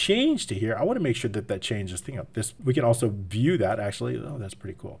make a change to here, I want to make sure that that changes thing up. This, we can also view that actually. Oh, that's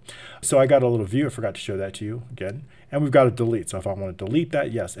pretty cool. So I got a little view. I forgot to show that to you again. And we've got to delete. So if I want to delete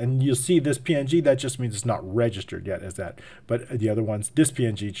that, yes. And you'll see this PNG, that just means it's not registered yet as that. But the other ones, this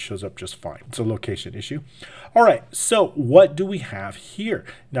PNG shows up just fine. It's a location issue. All right, so what do we have here?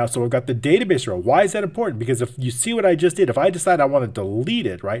 Now, so we've got the database row. Why is that important? Because if you see what I just did, if I decide I want to delete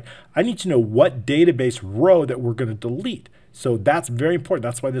it, right, I need to know what database row that we're going to delete. So that's very important.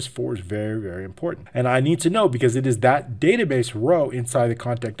 That's why this 4 is very, very important. And I need to know because it is that database row inside the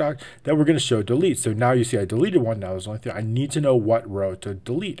contact doc that we're going to show delete. So now you see I deleted one. Now there's only 3. I need to know what row to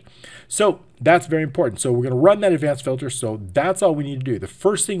delete. So that's very important. So we're going to run that advanced filter. So that's all we need to do. The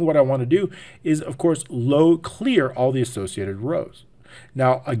first thing what I want to do is, of course, clear all the associated rows.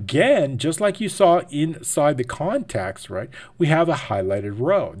 Now, again, just like you saw inside the contacts, right, we have a highlighted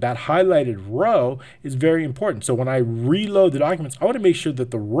row. That highlighted row is very important. So when I reload the documents, I want to make sure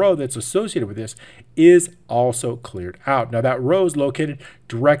that the row that's associated with this is also cleared out. Now, that row is located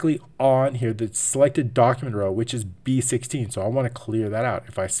directly on here, the selected document row, which is B16. So I want to clear that out.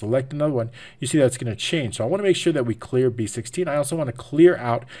 If I select another one, you see that's going to change. So I want to make sure that we clear B16. I also want to clear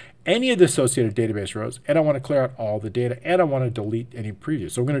out any of the associated database rows, and I want to clear out all the data, and I want to delete any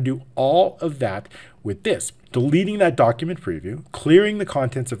previews. So I'm going to do all of that with this. deleting that document preview, clearing the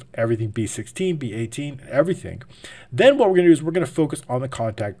contents of everything B16, B18, everything. Then what we're going to do is we're going to focus on the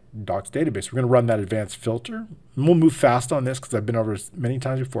contact docs database. We're going to run that advanced filter. And we'll move fast on this because I've been over this many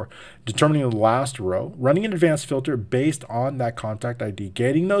times before. Determining the last row, running an advanced filter based on that contact ID,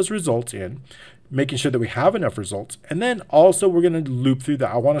 getting those results in, making sure that we have enough results. And then also we're going to loop through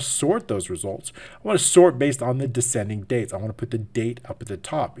that. I want to sort those results. I want to sort based on the descending dates. I want to put the date up at the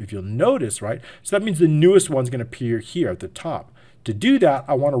top. If you'll notice, right? So that means the newest one's going to appear here at the top. To do that,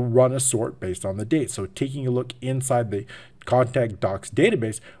 I want to run a sort based on the date. So taking a look inside the contact docs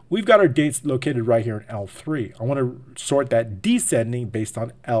database, we've got our dates located right here in L3. I want to sort that descending based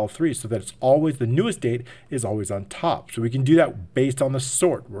on L3 so that it's always, the newest date is always on top. So we can do that based on the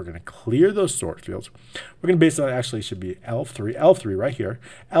sort. We're going to clear those sort fields. We're going to base on, actually it should be L3 right here.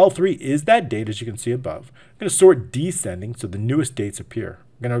 L3 is that date, as you can see above. I'm going to sort descending so the newest dates appear.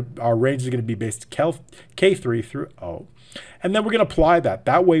 Our range is going to be based K3 through O. And then we're going to apply that.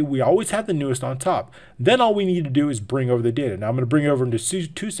 That way we always have the newest on top. Then all we need to do is bring over the data. Now I'm going to bring it over into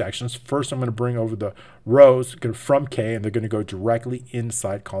two sections. First, I'm going to bring over the rows from K, and they're going to go directly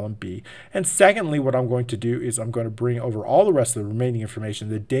inside column B. And secondly, what I'm going to do is I'm going to bring over all the rest of the remaining information,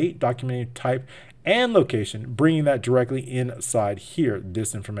 the date, document type, and location, bringing that directly inside here,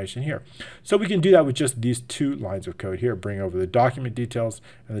 this information here. So we can do that with just these two lines of code here, bring over the document details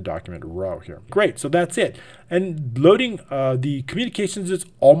and the document row here. Great, so that's it. And loading the communications is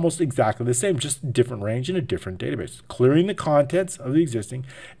almost exactly the same, just different range in a different database. Clearing the contents of the existing.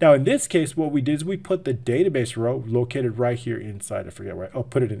 Now in this case, what we did is we put the database row located right here inside, I forget where, oh,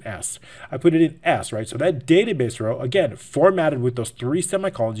 put it in S. I put it in S, right? So that database row, again, formatted with those 3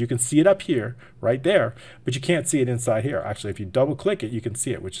 semicolons, you can see it up here, right there, but you can't see it inside here. Actually, if you double click it, you can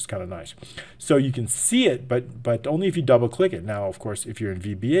see it, which is kind of nice. So you can see it, but only if you double click it. Now, of course, if you're in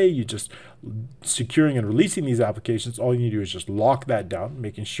VBA, you just securing and releasing these applications, all you need to do is just lock that down,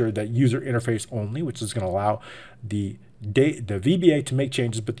 making sure that user interface only, which is going to allow the VBA to make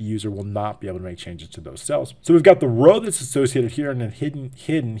changes, but the user will not be able to make changes to those cells. So we've got the row that's associated here and then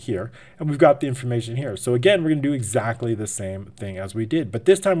hidden here, and we've got the information here. So again, we're going to do exactly the same thing as we did, but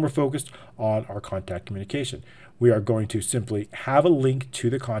this time we're focused on our contact communication. We are going to simply have a link to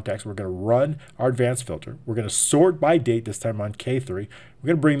the contacts. We're going to run our advanced filter. We're going to sort by date, this time on K3. We're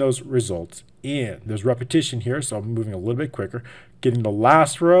going to bring those results in. There's repetition here, so I'm moving a little bit quicker. Getting the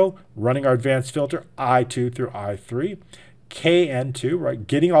last row, running our advanced filter, I2 through I3, KN2, right?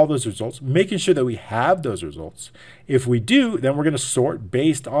 Getting all those results, making sure that we have those results. If we do, then we're going to sort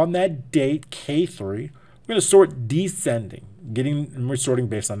based on that date, K3. We're going to sort descending, and we're sorting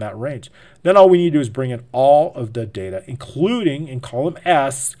based on that range. Then all we need to do is bring in all of the data, including in column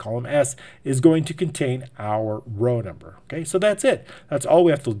S. Column S is going to contain our row number. Okay, so that's it. That's all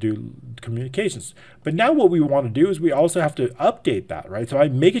we have to do, communications. But now what we want to do is we also have to update that, right? So I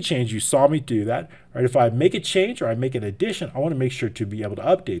make a change. You saw me do that, right? If I make a change or I make an addition, I want to make sure to be able to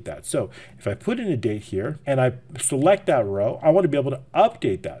update that. So if I put in a date here and I select that row, I want to be able to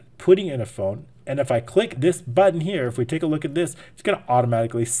update that, putting in a phone. And if I click this button here, if we take a look at this, it's going to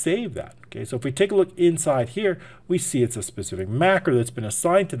automatically save that. Okay, so if we take a look inside here, we see it's a specific macro that's been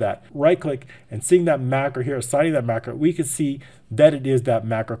assigned to that. Right click and seeing that macro here, assigning that macro, we can see that it is that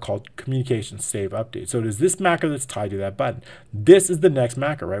macro called communication save update. So it is this macro that's tied to that button. This is the next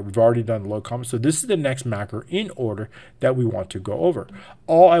macro, right? We've already done the load comment. So this is the next macro in order that we want to go over.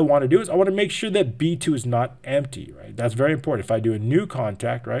 All I want to do is I want to make sure that B2 is not empty, right? That's very important. If I do a new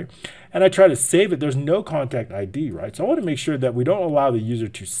contact, right, and I try to save it, there's no contact ID, right? So I want to make sure that we don't allow the user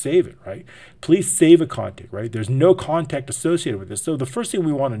to save it, right? Please save a contact, right? There's no contact associated with this. So the first thing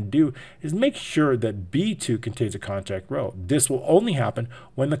we want to do is make sure that B2 contains a contact row. This will only happen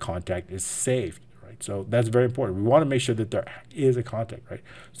when the contact is saved, right? So that's very important. We want to make sure that there is a contact, right?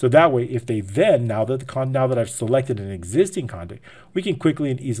 So that way, if they then, now that I've selected an existing contact, we can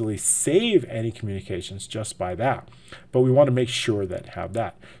quickly and easily save any communications just by that. But we want to make sure that have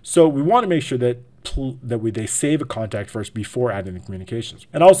that. So we want to make sure that they save a contact first before adding the communications.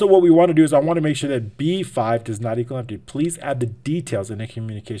 And also what we want to do is I want to make sure that B5 does not equal empty. Please add the details in the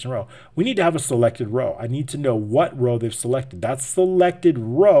communication row. We need to have a selected row. I need to know what row they've selected. That selected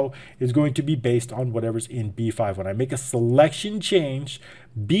row is going to be based on whatever's in B5. When I make a selection change,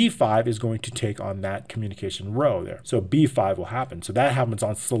 B5 is going to take on that communication row there. So B5 will happen. So that happens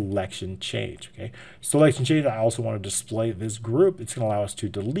on selection change. Okay. Selection change, I also want to display this group. It's going to allow us to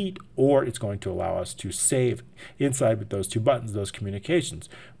delete, or it's going to allow us to save inside with those two buttons, those communications,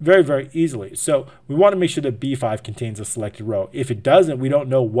 very, very easily. So we want to make sure that B5 contains a selected row. If it doesn't, we don't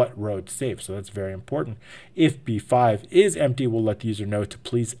know what row to save. So that's very important. If B5 is empty, we'll let the user know to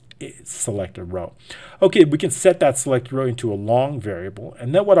please selected row. Okay, we can set that selected row into a long variable.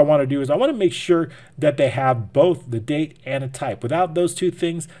 And then what I want to do is I want to make sure that they have both the date and a type. Without those two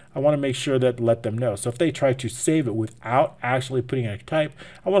things, I want to make sure that let them know. So if they try to save it without actually putting in a type,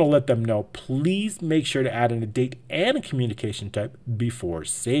 I want to let them know, please make sure to add in a date and a communication type before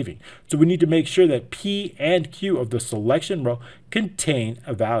saving. So we need to make sure that P and Q of the selection row contain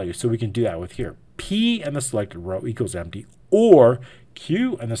a value. So we can do that with here. P and the selected row equals empty, or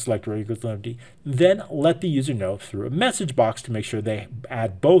Q and the select row equals empty, then let the user know through a message box to make sure they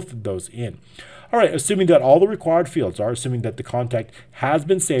add both of those in. All right, assuming that all the required fields are, assuming that the contact has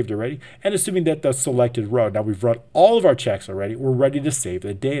been saved already, and assuming that the selected row, now we've run all of our checks already, we're ready to save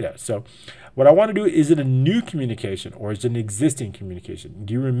the data. So what I want to do, is it a new communication or is it an existing communication?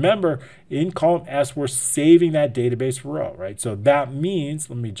 Do you remember in column S, we're saving that database row, right? So that means,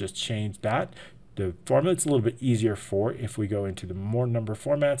 let me just change that. The formula, it's a little bit easier for if we go into the more number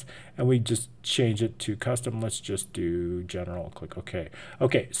formats and we just change it to custom. Let's just do general, click OK.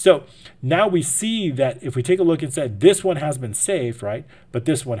 Okay, so now we see that if we take a look inside, this one has been saved, right? But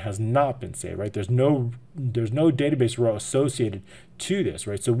this one has not been saved, right? There's no database row associated to this,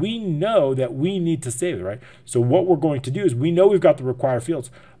 right? So we know that we need to save it, right? So what we're going to do is we know we've got the required fields,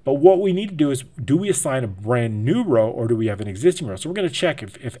 but what we need to do is, do we assign a brand new row or do we have an existing row? So we're going to check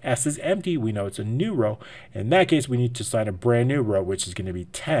if S is empty, we know it's a new row. In that case, we need to assign a brand new row, which is going to be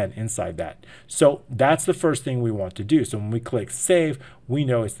 10 inside that. So that's the first thing we want to do. So when we click save, we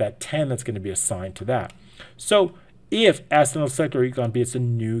know it's that 10 that's going to be assigned to that. So if S and the selector are equal to B, it's a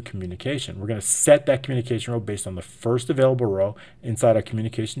new communication. We're going to set that communication row based on the first available row inside our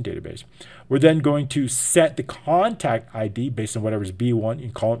communication database. We're then going to set the contact ID based on whatever's B1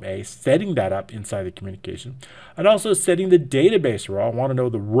 in column A, setting that up inside the communication, and also setting the database row. I want to know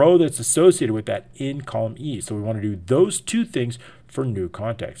the row that's associated with that in column E. So we want to do those two things for new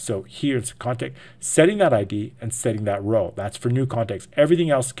contacts. So here's contact, setting that ID and setting that row. That's for new contacts. Everything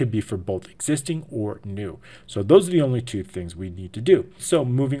else could be for both existing or new. So those are the only two things we need to do. So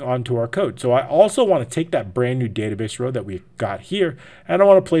moving on to our code. So I also want to take that brand new database row that we've got here, and I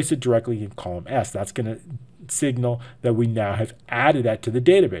want to place it directly in column S. That's going to signal that we now have added that to the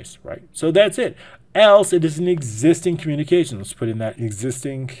database, right? So that's it. Else it is an existing communication. Let's put in that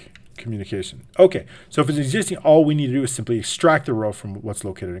existing communication. Okay, so if it's existing, all we need to do is simply extract the row from what's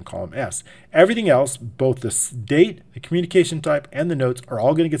located in column S. Everything else, both the date, the communication type, and the notes are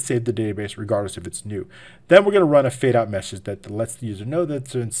all going to get saved to the database regardless if it's new. Then we're going to run a fade out message that lets the user know that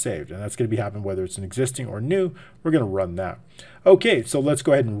it's been saved, and that's going to be happening whether it's an existing or new. We're going to run that. Okay, so let's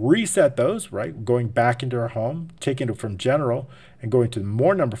go ahead and reset those, right? Going back into our home, taking it from general and going to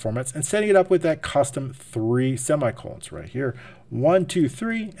more number formats and setting it up with that custom 3 semicolons right here. 1, 2,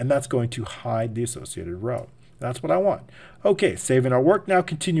 3, and that's going to hide the associated row. That's what I want. Okay, saving our work. Now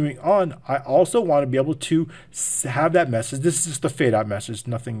continuing on, I also want to be able to have that message. This is just a fade out message,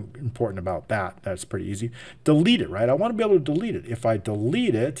 nothing important about that. That's pretty easy. Delete it, right? I want to be able to delete it. If I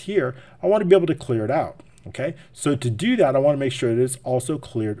delete it here, I want to be able to clear it out. Okay, so to do that, I want to make sure that it's also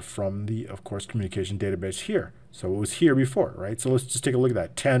cleared from the, of course, communication database here. So it was here before, right? So let's just take a look at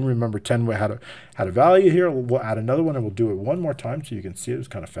that. 10, remember 10 had a value here. We'll add another one and we'll do it one more time so you can see it. It's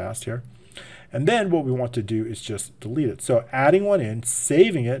kind of fast here. And then what we want to do is just delete it. So adding one in,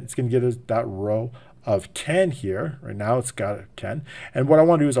 saving it, it's going to get us that row of 10 here. Right now it's got a 10. And what I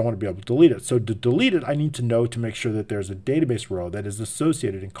want to do is I want to be able to delete it. So to delete it, I need to know to make sure that there's a database row that is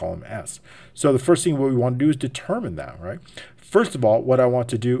associated in column S. So the first thing what we want to do is determine that, right? First of all, what I want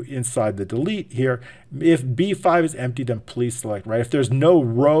to do inside the delete here, if B5 is empty, then please select, right? If there's no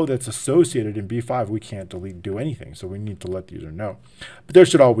row that's associated in B5, we can't delete, do anything. So we need to let the user know. But there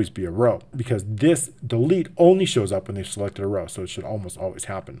should always be a row because this delete only shows up when they've selected a row. So it should almost always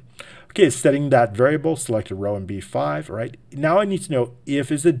happen. Okay, setting that variable, select a row in B5, right? Now I need to know if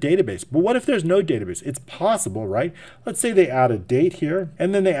it's a database. But what if there's no database? It's possible, right? Let's say they add a date here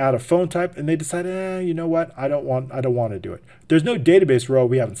and then they add a phone type and they decide, you know what? I don't want to do it. There's no database row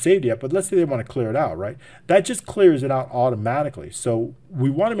we haven't saved yet, but let's say they want to clear it out, right? That just clears it out automatically. So we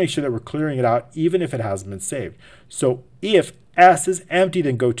want to make sure that we're clearing it out even if it hasn't been saved. So if S is empty,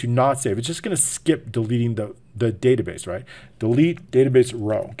 then go to not save. It's just going to skip deleting the database, right? Delete database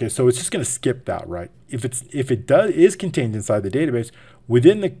row. Okay, so it's just going to skip that, right? If it is contained inside the database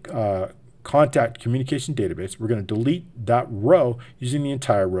within the contact communication database, we're going to delete that row using the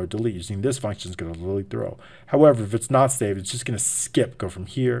entire row delete. Using this function is going to delete the row. However, if it's not saved, it's just going to skip, go from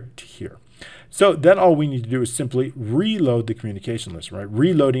here to here. So then all we need to do is simply reload the communication list, right?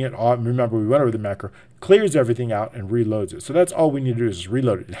 Reloading it, remember we went over the macro, clears everything out and reloads it. So that's all we need to do is just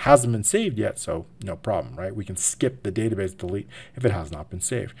reload it. It hasn't been saved yet, so no problem, right? We can skip the database delete if it has not been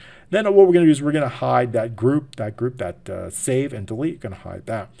saved. Then what we're going to do is we're going to hide that group, that save and delete, going to hide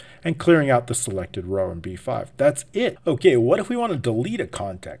that, and clearing out the selected row in B5. That's it. Okay, what if we want to delete a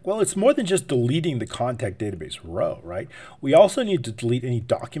contact? Well, it's more than just deleting the contact database row, right? We also need to delete any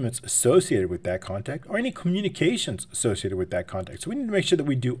documents associated with that contact or any communications associated with that contact. So we need to make sure that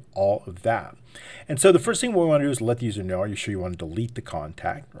we do all of that. And so the first thing we want to do is let the user know, are you sure you want to delete the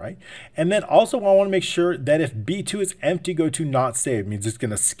contact, right? And then also I want to make sure that if B2 is empty, go to not saved. It means it's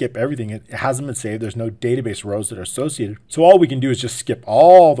going to skip everything. It hasn't been saved. There's no database rows that are associated. So all we can do is just skip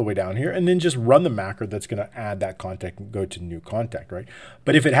all the way down here and then just run the macro that's going to add that contact and go to new contact, right?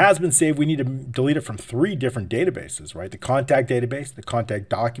 But if it has been saved, we need to delete it from 3 different databases, right? The contact database, the contact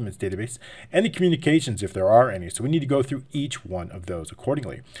documents database, and the communications if there are any. So we need to go through each one of those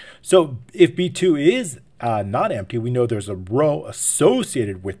accordingly. So if B2 is not empty, we know there's a row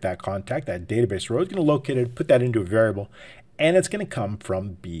associated with that contact, that database row. It's going to locate it, put that into a variable, and it's going to come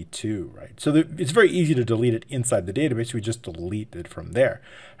from B2, right? So it's very easy to delete it inside the database. We just delete it from there.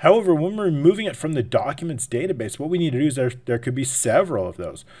 However, when we're removing it from the documents database, what we need to do is there could be several of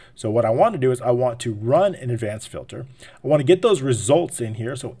those. So what I want to do is I want to run an advanced filter. I want to get those results in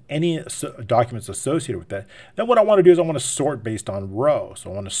here, so any documents associated with that. Then what I want to do is I want to sort based on row.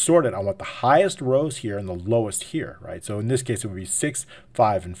 So I want to sort it. I want the highest rows here and the lowest here, right? So in this case, it would be 6,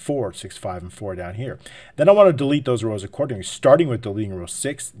 5, and 4, 6, 5, and 4 down here. Then I want to delete those rows accordingly, starting with deleting row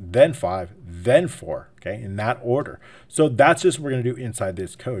 6, then 5, then 4. Okay, in that order. So that's just what we're going to do inside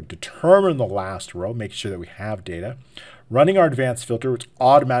this code. Determine the last row, make sure that we have data. Running our advanced filter, which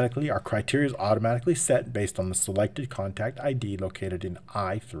automatically, our criteria is automatically set based on the selected contact ID located in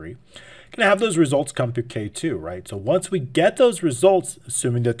I3. Going to have those results come through K2, right? So once we get those results,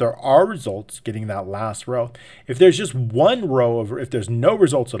 assuming that there are results, getting that last row, if there's just one row, if there's no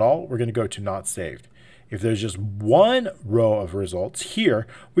results at all, we're going to go to not saved. If there's just one row of results here,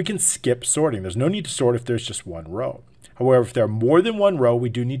 we can skip sorting. There's no need to sort if there's just one row. However, if there are more than one row, we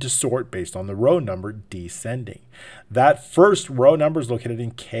do need to sort based on the row number descending. That first row number is located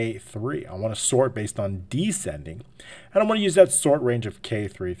in K3. I want to sort based on descending. And I want to use that sort range of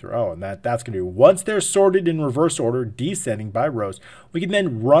K3 through O. And that's going to be once they're sorted in reverse order, descending by rows, we can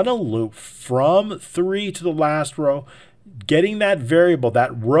then run a loop from 3 to the last row, getting that variable,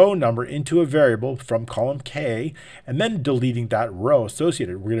 that row number into a variable from column K, and then deleting that row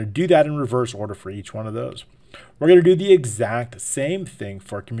associated. We're going to do that in reverse order for each one of those. We're going to do the exact same thing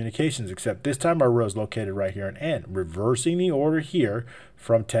for communications, except this time our row is located right here in N, reversing the order here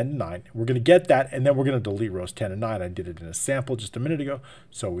from 10 to 9. We're going to get that, and then we're going to delete rows 10 and 9. I did it in a sample just a minute ago,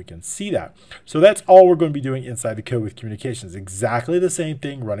 so we can see that. So that's all we're going to be doing inside the code with communications. Exactly the same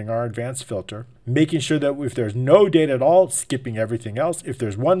thing, running our advanced filter, making sure that if there's no data at all, skipping everything else. If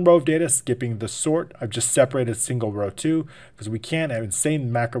there's one row of data, skipping the sort. I've just separated single row 2, because we can't have, in the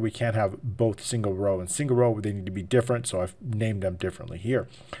same macro, we can't have both single row and single row. They need to be different, so I've named them differently here.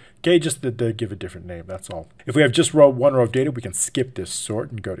 Okay, just to give a different name, that's all. If we have just one row of data, we can skip this sort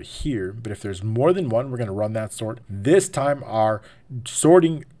and go to here. But if there's more than one, we're going to run that sort. This time our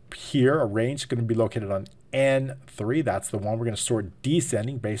sorting here, a range, is going to be located on N3. That's the one we're going to sort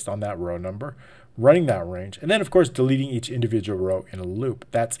descending based on that row number, running that range, and then of course deleting each individual row in a loop.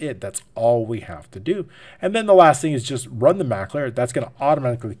 That's it. That's all we have to do. And then the last thing is just run the mac layer. That's going to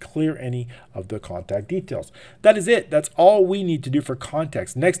automatically clear any of the contact details. That is it. That's all we need to do for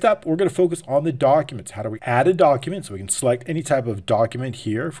context. Next up, we're going to focus on the documents. How do we add a document? So we can select any type of document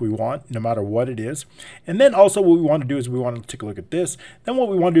here if we want, no matter what it is. And then also what we want to do is we want to take a look at this. Then what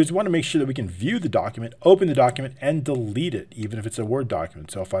we want to do is we want to make sure that we can view the document, open the document, and delete it, even if it's a Word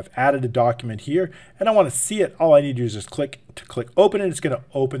document. So if I've added a document here and I want to see it, all I need to do is just click open it. It's going to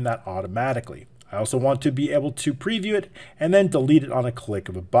open that automatically. I also want to be able to preview it and then delete it on a click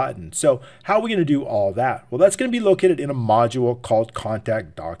of a button. So how are we going to do all that? Well, that's going to be located in a module called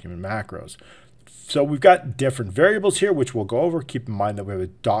contact document macros. So we've got different variables here, which we'll go over. Keep in mind that we have a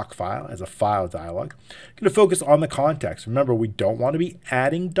doc file as a file dialog. Going to focus on the context. Remember, we don't want to be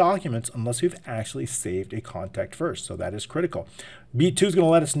adding documents unless we've actually saved a contact first. So that is critical. B2 is going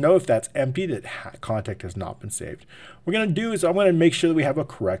to let us know if that's empty, that contact has not been saved. What we're going to do is I'm going to make sure that we have a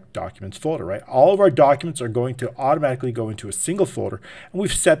correct documents folder, right? All of our documents are going to automatically go into a single folder, and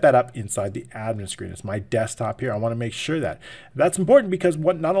we've set that up inside the admin screen. It's my desktop here. I want to make sure that. That's important because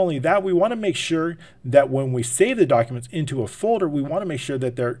not only that, we want to make sure that when we save the documents into a folder, we want to make sure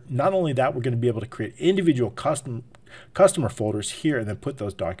that they're not only that, we're going to be able to create individual custom customer folders here and then put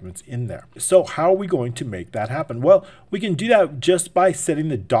those documents in there. So how are we going to make that happen? Well, we can do that just by setting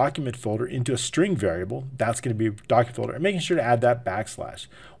the document folder into a string variable. That's going to be a document folder, and making sure to add that backslash.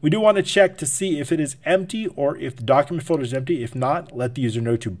 We do want to check to see if it is empty or if the document folder is empty. If not, let the user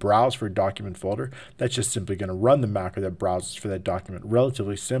know to browse for a document folder. That's just simply going to run the macro that browses for that document.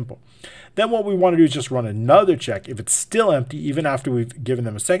 Relatively simple. Then what we want to do is just run another check. If it's still empty, even after we've given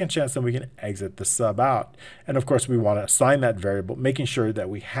them a second chance, then we can exit the sub out. And of course, we want to assign that variable, making sure that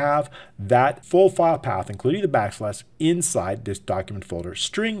we have that full file path, including the backslash, inside this document folder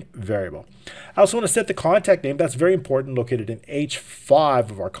string variable. I also want to set the contact name. That's very important, located in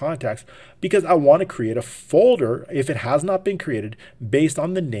H5 of our contacts, because I want to create a folder, if it has not been created, based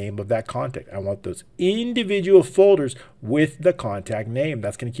on the name of that contact. I want those individual folders with the contact name.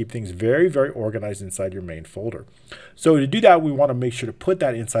 That's going to keep things very, very organized inside your main folder. So to do that, we want to make sure to put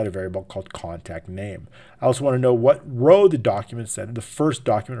that inside a variable called contact name. I also want to know what row the document is set in, the first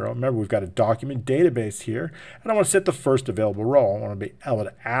document row. Remember, we've got a document database here, and I want to set the first available row. I want to be able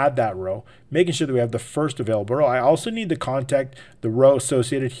to add that row, making sure that we have the first available row. I also need the contact, the row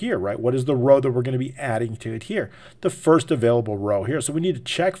associated here, right? What is the row that we're going to be adding to it here? The first available row here. So we need to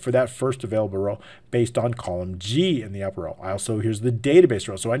check for that first available row based on column G in the upper row. Here's the database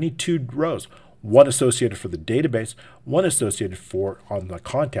row. So I need two rows. One associated for the database, one associated for on the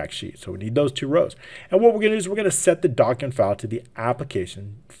contact sheet. So we need those two rows. And what we're going to do is we're going to set the document file to the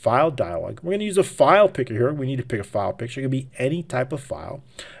application file dialog. We're going to use a file picker here. We need to pick a file picture. It can be any type of file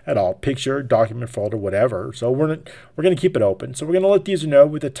at all, picture, document folder, whatever. So we're going to keep it open. So we're going to let the user know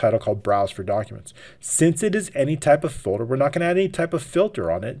with a title called Browse for Documents. Since it is any type of folder, we're not going to add any type of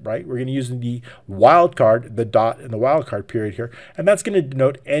filter on it, right? We're going to use the wildcard, the dot and the wildcard period here, and that's going to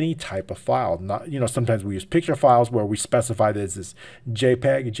denote any type of file. Sometimes we use picture files where we specify this as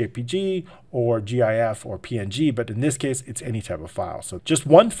JPEG, JPG, or GIF, or PNG, but in this case, it's any type of file. So just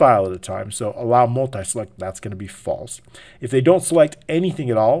one file at a time, so allow multi-select, that's going to be false. If they don't select anything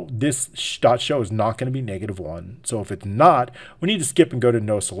at all, this .show is not going to be -1. So if it's not, we need to skip and go to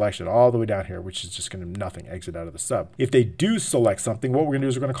no selection all the way down here, which is just going to nothing, exit out of the sub. If they do select something, what we're going to do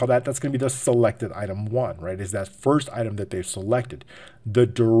is we're going to call that's going to be the selected item 1, right? Is that first item that they've selected. The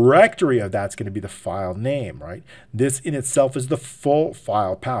directory of that's going to be the file name, right? This in itself is the full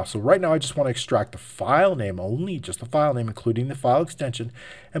file path. So right now I just want to extract the file name only, just the file name, including the file extension,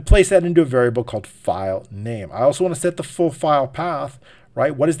 and place that into a variable called file name. I also want to set the full file path,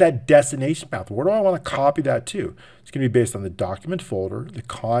 right? What is that destination path? Where do I want to copy that to? It's going to be based on the document folder, the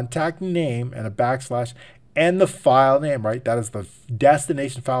contact name, and a backslash, and the file name, right? That is the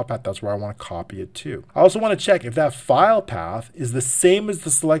destination file path. That's where I want to copy it to. I also want to check if that file path is the same as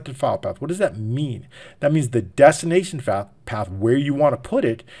the selected file path. What does that mean? That means the destination path where you want to put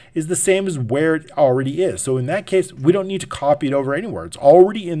it is the same as where it already is. So in that case, we don't need to copy it over anywhere. It's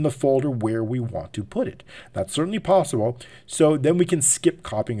already in the folder where we want to put it. That's certainly possible. So then we can skip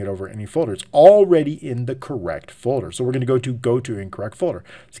copying it over any folder. It's already in the correct folder. So we're going to go to incorrect folder.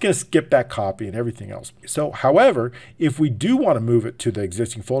 It's going to skip that copy and everything else. So however, if we do want to move it to the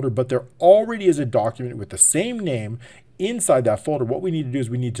existing folder, but there already is a document with the same name inside that folder, what we need to do is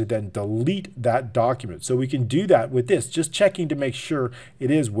we need to then delete that document. So we can do that with this, just checking to make sure it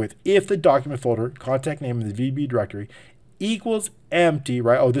is with if the document folder, contact name in the VB directory equals empty,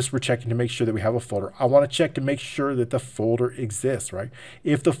 right? Oh, this we're checking to make sure that we have a folder. I want to check to make sure that the folder exists, right?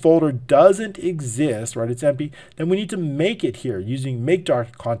 If the folder doesn't exist, right, it's empty, then we need to make it here using make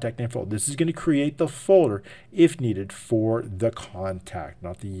contact name folder. This is going to create the folder if needed for the contact,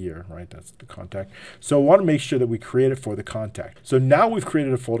 not the year, right? That's the contact. So I want to make sure that we create it for the contact. So now we've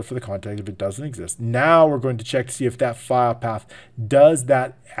created a folder for the contact if it doesn't exist. Now we're going to check to see if that file path does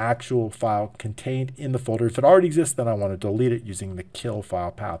that actual file contained in the folder. If it already exists, then I want to delete it using the kill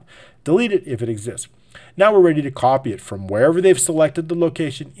file path. Delete it if it exists. Now we're ready to copy it from wherever they've selected the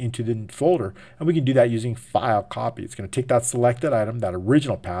location into the folder, and we can do that using file copy. It's going to take that selected item, that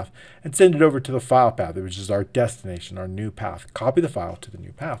original path, and send it over to the file path, which is our destination, our new path. Copy the file to the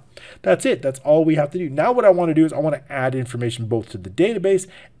new path. That's it. That's all we have to do. Now what I want to do is I want to add information both to the database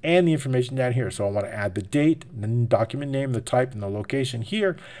and the information down here. So I want to add the date, the document name, the type, and the location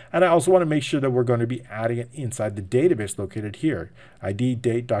here. And I also want to make sure that we're going to be adding it inside the database located here. ID,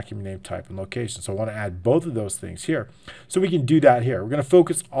 date, document name, type, and location. So I want to add both of those things here. So we can do that here. We're going to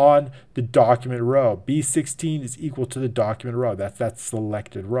focus on the document row. B16 is equal to the document row. That's that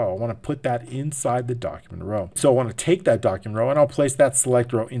selected row. I want to put that inside the document row. So I want to take that document row and I'll place that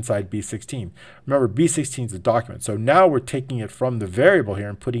select row inside B16. Remember, B16 is a document. So now we're taking it from the variable here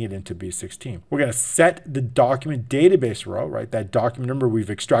and putting it into B16. We're going to set the document database row, right? That document number we've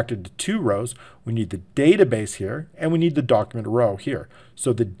extracted to 2 rows. we need the database here, and we need the document row here.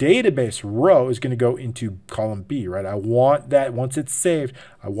 So the database row is going to go into column B, right? I want that, once it's saved,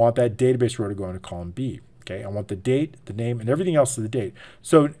 I want that database row to go into column B. Okay, I want the date, the name, and everything else is the date.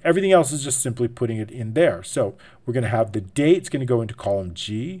 So everything else is just simply putting it in there. So we're going to have the date's going to go into column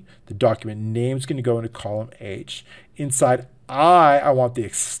G. The document name is going to go into column H. Inside I want the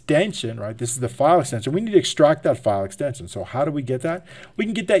extension, right? This is the file extension. We need to extract that file extension. So how do we get that? We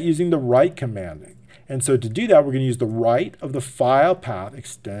can get that using the write command. And so to do that, we're going to use the write of the file path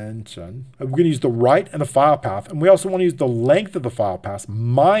extension. We're going to use the write and the file path. And we also want to use the length of the file path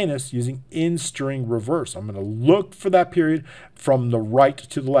minus using in-string reverse. I'm going to look for that period from the right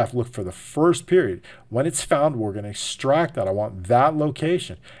to the left. Look for the first period. When it's found, we're going to extract that. I want that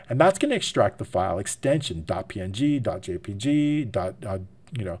location. And that's going to extract the file extension, .png, .jpg,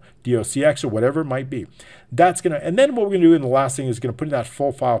 docx or whatever it might be. That's going to, and then what we're going to do in the last thing is going to put that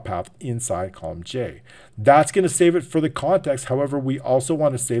full file path inside column J. That's going to save it for the context. However, we also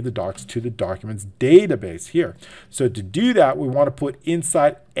want to save the docs to the documents database here. So to do that, we want to put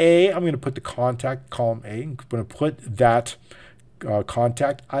inside A, I'm going to put the contact column A. I'm going to put that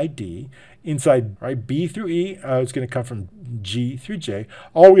contact ID inside, right, B through E. It's going to come from G through J.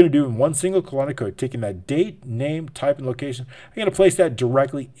 All we're going to do in one single line of code, taking that date, name, type, and location, I'm going to place that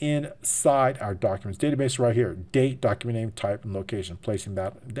directly inside our documents database right here. Date, document name, type, and location, placing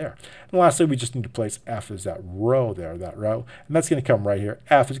that there. And lastly, we just need to place F as that row there, that row. And that's going to come right here.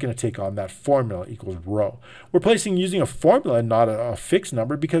 F is going to take on that formula equals row. We're placing using a formula and not a fixed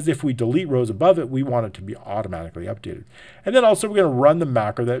number, because if we delete rows above it, we want it to be automatically updated. And then also we're going to run the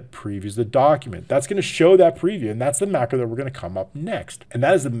macro that previews the document. That's going to show that preview, and that's the macro that we're going to come up next. And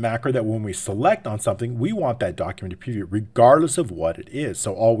that is the macro that when we select on something, we want that document to preview regardless of what it is.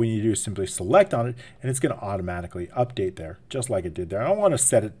 So all we need to do is simply select on it, and it's going to automatically update there, just like it did there. I don't want to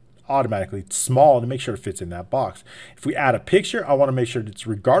set it automatically small to make sure it fits in that box. If we add a picture, I want to make sure it's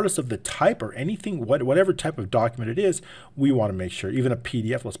regardless of the type or anything, whatever type of document it is, we want to make sure, even a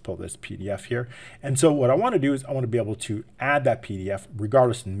PDF, let's pull this PDF here. And so what I want to do is I want to be able to add that PDF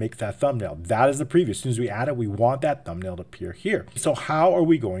regardless and make that thumbnail. That is the preview. As soon as we add it, we want that thumbnail to appear here. So how are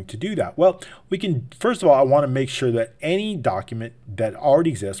we going to do that? Well, we can, first of all, I want to make sure that any document that already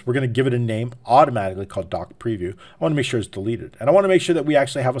exists, we're going to give it a name automatically called doc preview. I want to make sure it's deleted. And I want to make sure that we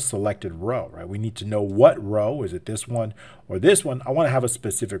actually have a selected row, right? We need to know what row, is it this one or this one? I want to have a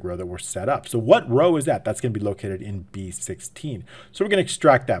specific row that we're set up. So what row is that? That's going to be located in B16. So we're going to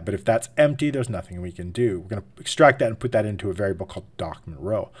extract that, but if that's empty, there's nothing we can do. We're going to extract that and put that into a variable called document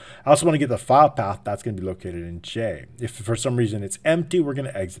row. I also want to get the file path. That's going to be located in J. If for some reason it's empty, we're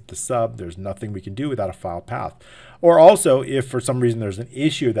going to exit the sub. There's nothing we can do without a file path. Or also, if for some reason there's an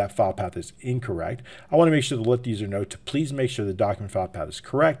issue that file path is incorrect, I want to make sure to let the user know to please make sure the document file path is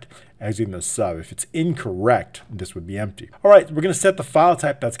correct, exiting the sub. If it's incorrect, this would be empty. All right, we're going to set the file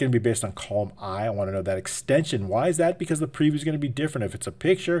type. That's going to be based on column I. I want to know that extension. Why is that? Because the preview is going to be different. If it's a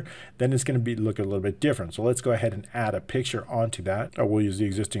picture, then it's going to look a little bit different. So let's go ahead and add a picture onto that. Or we'll use the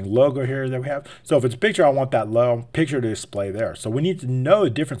existing logo here that we have. So if it's a picture, I want that picture to display there. So we need to know the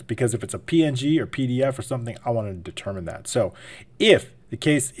difference, because if it's a PNG or PDF or something, I want to determine that. So if the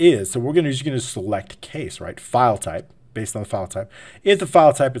case is, so we're just going to select case, right? File type, based on the file type. If the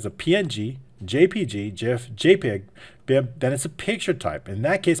file type is a PNG, JPG, GIF, JPEG, BIB, then it's a picture type. In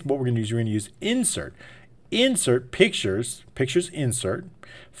that case, what we're going to use, we're going to use insert. Insert pictures, insert,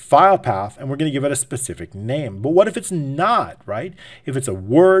 file path, and we're going to give it a specific name. But what if it's not, right? If it's a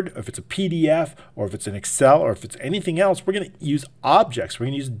Word, if it's a PDF, or if it's an Excel, or if it's anything else, we're going to use objects. We're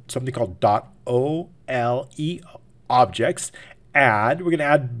going to use something called .ole objects. Add, we're going to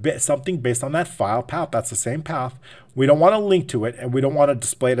add something based on that file path. That's the same path. We don't want to link to it, and we don't want to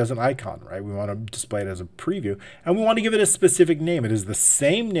display it as an icon, right? We want to display it as a preview, and we want to give it a specific name. It is the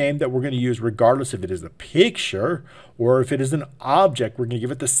same name that we're going to use regardless if it is a picture or if it is an object. We're going to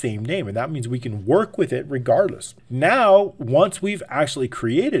give it the same name, and that means we can work with it regardless. Now, once we've actually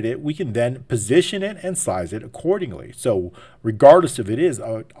created it, we can then position it and size it accordingly. So regardless if it is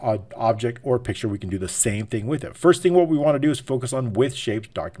an object or a picture, we can do the same thing with it. First thing what we want to do is focus on with shapes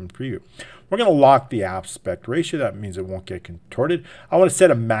document preview. We're going to lock the aspect ratio. That means it won't get contorted. I want to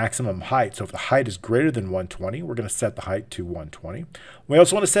set a maximum height. So if the height is greater than 120, we're going to set the height to 120. We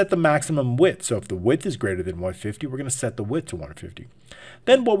also want to set the maximum width. So if the width is greater than 150, we're going to set the width to 150.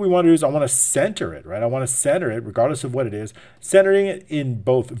 Then what we want to do is I want to center it, right? I want to center it regardless of what it is, centering it in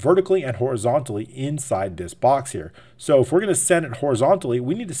both vertically and horizontally inside this box here. So if we're going to center it horizontally,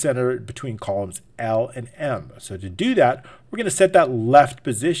 we need to center it between columns L and M. So to do that, we're going to set that left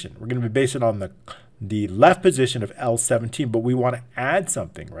position. We're going to base it on the the left position of L17, but we want to add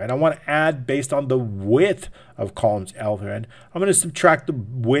something, right? I want to add based on the width of columns L through N. I'm going to subtract the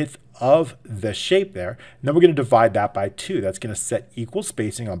width of the shape there, and then we're going to divide that by 2. That's going to set equal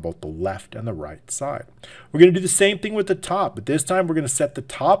spacing on both the left and the right side. We're going to do the same thing with the top, but this time we're going to set the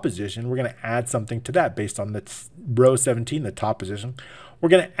top position. We're going to add something to that based on the row 17, the top position. We're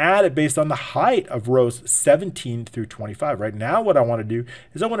going to add it based on the height of rows 17 through 25. Right now what I want to do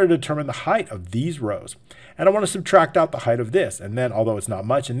is I want to determine the height of these rows. And I want to subtract out the height of this. And then, although it's not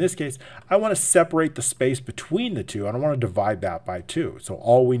much in this case, I want to separate the space between the two, and I want to divide that by 2. So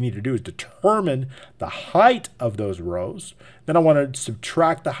all we need to do is determine the height of those rows. Then I want to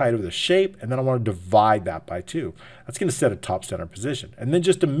subtract the height of the shape, and then I want to divide that by 2. That's going to set a top center position. And then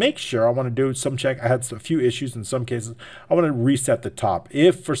just to make sure, I want to do some check. I had a few issues in some cases. I want to reset the top.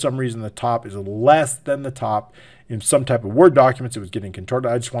 If for some reason the top is less than the top in some type of Word documents, it was getting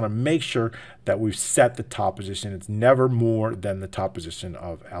contorted. I just want to make sure that we've set the top position. It's never more than the top position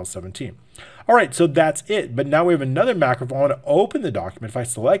of L17. All right, so that's it. But now we have another macro. If I want to open the document, if I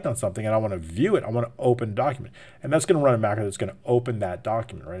select on something and I want to view it, I want to open the document. And that's going to run a macro that's going to open that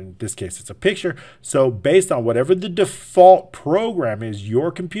document, right? In this case, it's a picture. So based on whatever the default program is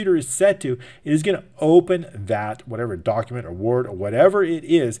your computer is set to, it is going to open that, whatever document or Word or whatever it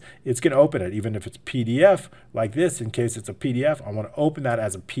is, it's going to open it. Even if it's PDF like this, in case it's a PDF, I want to open that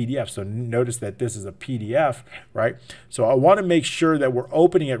as a PDF. So notice that this is a PDF, right? So I want to make sure that we're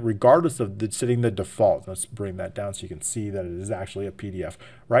opening it regardless of setting the default. Let's bring that down so you can see that it is actually a PDF,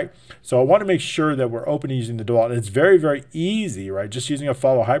 right? So I want to make sure that we're opening using the default. And it's very, very easy, right? Just using a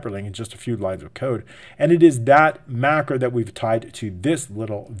follow hyperlink and just a few lines of code. And it is that macro that we've tied to this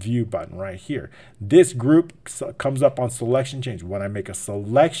little view button right here. This group comes up on selection change. When I make a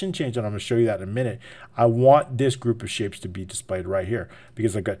selection change, and I'm going to show you that in a minute, I want this group of shapes to be displayed right here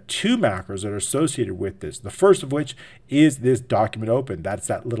because I've got 2 macros that are associated with this. The first of which is this document open. That's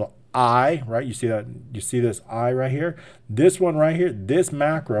that little I, right? You see that? You see this I right here? This one right here, this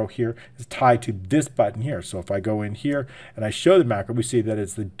macro here is tied to this button here. So if I go in here and I show the macro, we see that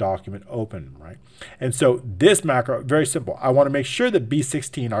it's the document open, right? And so this macro, very simple. I want to make sure that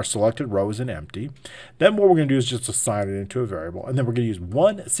B16, our selected row, is an empty. Then what we're going to do is just assign it into a variable. And then we're going to use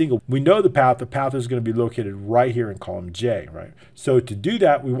one single. We know the path. The path is going to be located right here in column J, right? So to do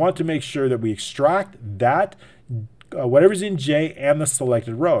that, we want to make sure that we extract that whatever's in J and the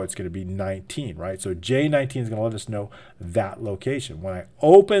selected row. It's going to be 19, right? So J19 is going to let us know that location. When I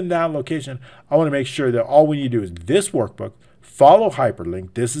open that location, I want to make sure that all we need to do is this workbook, follow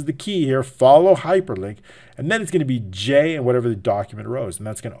hyperlink. This is the key here, follow hyperlink. And then it's going to be J and whatever the document row is, and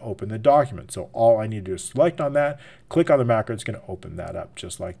that's going to open the document. So all I need to do is select on that, click on the macro, it's going to open that up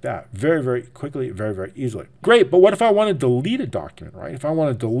just like that. Very, very quickly, very, very easily. Great, but what if I want to delete a document, right? If I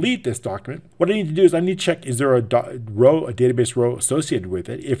want to delete this document, what I need to do is I need to check, is there a database row associated with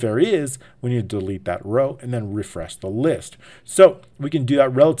it? If there is, we need to delete that row and then refresh the list. So we can do that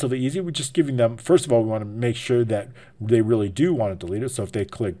relatively easy. We're just giving them, first of all, we want to make sure that they really do want to delete it. So if they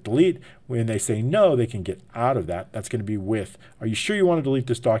click delete, when they say no, they can get out of that. That's going to be with, are you sure you want to delete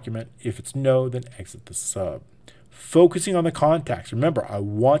this document? If it's no, then exit the sub. Focusing on the contacts. Remember, I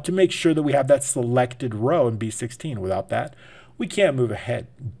want to make sure that we have that selected row in B16. Without that, we can't move ahead.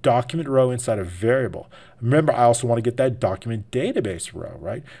 Document row inside a variable. Remember, I also want to get that document database row,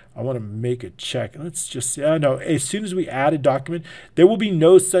 right? I want to make a check. Let's just say, no, as soon as we add a document, there will be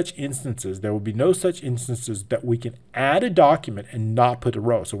no such instances. There will be no such instances that we can add a document and not put a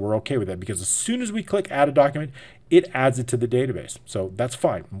row. So we're okay with that because as soon as we click add a document, it adds it to the database. So that's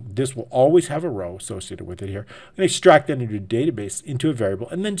fine. This will always have a row associated with it here. I'm going to extract that into a database, into a variable,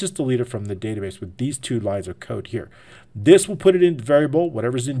 and then just delete it from the database with these 2 lines of code here. This will put it in the variable,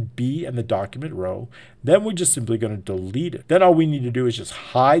 whatever's in B and the document row. Then we're just simply going to delete it. Then all we need to do is just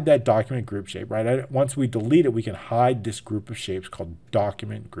hide that document group shape, right? Once we delete it, we can hide this group of shapes called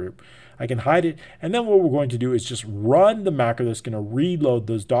document group. I can hide it. And then what we're going to do is just run the macro that's going to reload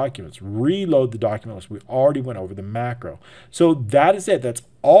those documents, reload the document list. We already went over the macro. So that is it. That's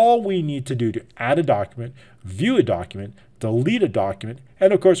all we need to do to add a document, view a document, delete a document,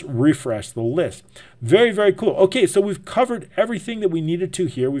 and of course, refresh the list. Very, very cool. Okay, so we've covered everything that we needed to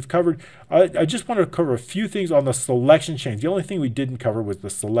here. We've covered, I just want to cover a few things on the selection change. The only thing we didn't cover was the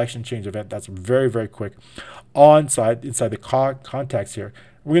selection change event. That's very, very quick. Inside the context here,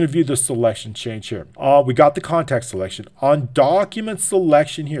 we're going to view the selection change here. We got the context selection. On document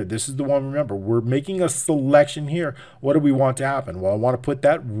selection here, this is the one, remember, we're making a selection here. What do we want to happen? Well, I want to put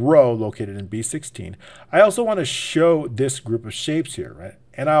that row located in B16. I also want to show this group of shapes here, right?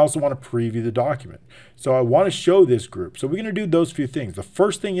 And I also want to preview the document. So I want to show this group. So we're going to do those few things. The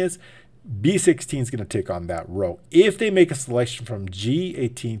first thing is B16 is going to take on that row if they make a selection from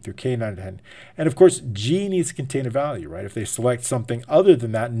G18 through K9 and of course G needs to contain a value, right? If they select something other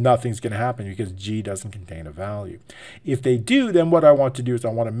than that, nothing's going to happen because G doesn't contain a value. If they do, then what I want to do is I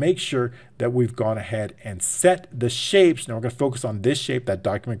want to make sure that we've gone ahead and set the shapes. Now we're going to focus on this shape, that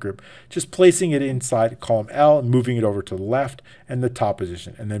document group, just placing it inside column L and moving it over to the left and the top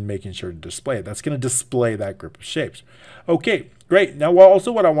position and then making sure to display it. That's going to display that group of shapes. Okay, great. Now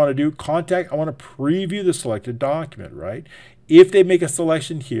also what I want to do, contact, I want to preview the selected document, right? If they make a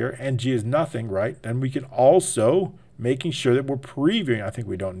selection here and G is nothing, right, then we can also making sure that we're previewing. I think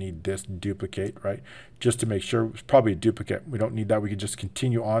we don't need this duplicate, right? Just to make sure, it's probably a duplicate. We don't need that. We can just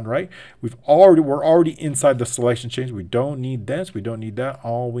continue on, right? We're already inside the selection change. We don't need this. We don't need that.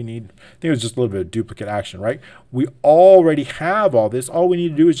 All we need, I think it was just a little bit of duplicate action, right? We already have all this. All we need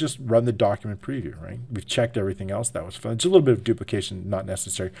to do is just run the document preview, right? We've checked everything else. That was fun. Just a little bit of duplication, not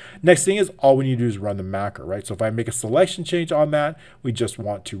necessary. Next thing is all we need to do is run the macro, right? So if I make a selection change on that, we just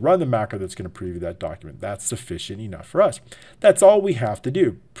want to run the macro that's going to preview that document. That's sufficient enough for us. That's all we have to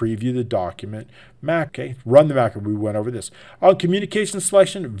do. Preview the document macro. Okay, run the macro. We went over this. On communication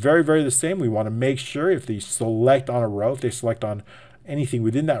selection, very the same. We want to make sure if they select on a row, if they select on anything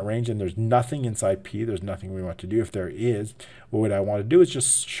within that range and there's nothing inside P, there's nothing we want to do. If there is, what I want to do is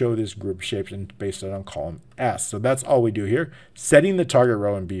just show this group of shapes and base it on column S. So that's all we do here. Setting the target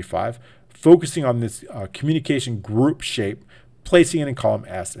row in B5, focusing on this communication group shape, placing it in column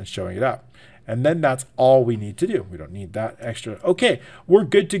S and showing it up. And then that's all we need to do. We don't need that extra. Okay, we're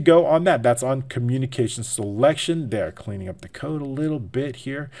good to go on that. That's on communication selection there. Cleaning up the code a little bit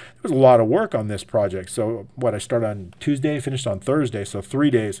here. There was a lot of work on this project. So what I started on Tuesday, finished on Thursday, so 3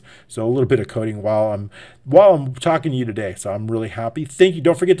 days. So a little bit of coding while I'm talking to you today. So I'm really happy. Thank you.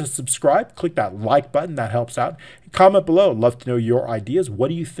 Don't forget to subscribe. Click that like button. That helps out. Comment below. I'd love to know your ideas. What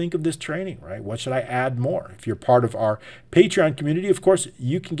do you think of this training, right? What should I add more? If you're part of our Patreon community, of course,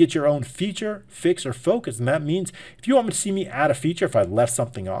 you can get your own feature, fix, or focus. And that means if you want to see me add a feature, if I left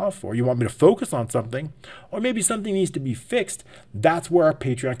something off, or you want me to focus on something, or maybe something needs to be fixed, that's where our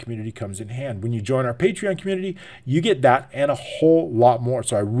Patreon community comes in hand. When you join our Patreon community, you get that and a whole lot more.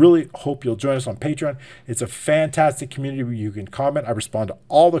 So I really hope you'll join us on Patreon. It's a fantastic community where you can comment. I respond to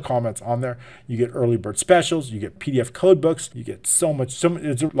all the comments on there. You get early bird specials. You get PDF code books. You get so much,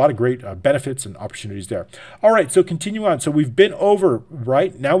 there's a lot of great benefits and opportunities there. All right, so continue on. So we've been over,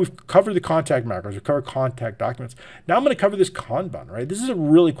 right? Now we've covered the contact macros, we've covered contact documents. Now I'm going to cover this Kanban, right? This is a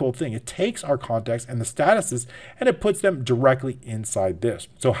really cool thing. It takes our contacts and the statuses and it puts them directly inside this.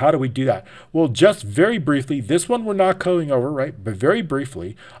 So how do we do that? Well, just very briefly, this one we're not coding over, right? But very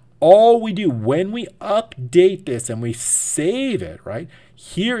briefly, all we do when we update this and we save it, right?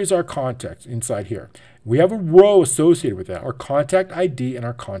 Here is our context inside here. We have a row associated with that, our contact ID and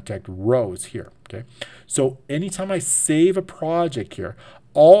our contact rows here, okay? So anytime I save a project here,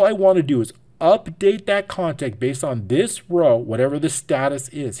 all I want to do is update that contact based on this row, whatever the status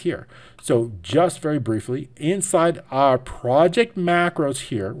is here. So just very briefly, inside our project macros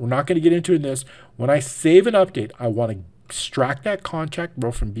here, we're not going to get into this. When I save an update, I want to extract that contact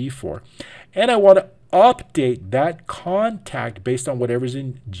row from B4, and I want to update that contact based on whatever's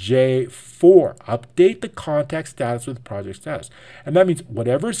in J4. Update the contact status with project status. And that means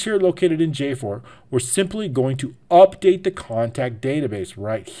whatever's here located in J4, we're simply going to update the contact database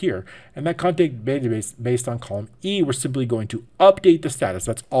right here. And that contact database based on column E, we're simply going to update the status.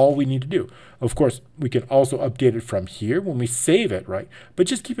 That's all we need to do. Of course, we can also update it from here when we save it, right? But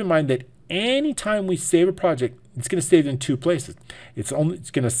just keep in mind that anytime we save a project, it's going to save it in two places. It's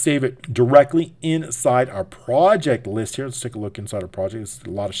going to save it directly inside our project list here. Let's take a look inside our project. There's a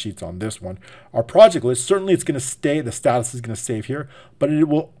lot of sheets on this one. Our project list, certainly it's going to stay, the status is going to save here, but it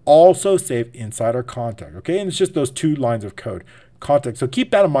will also save inside our contact, okay? And it's just those two lines of code. Contact. So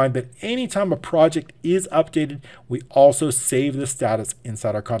keep that in mind that anytime a project is updated, we also save the status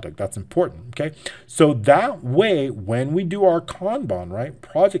inside our contact. That's important, okay? So that way, when we do our Kanban, right,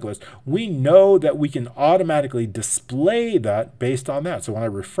 project list, we know that we can automatically display that based on that. So when I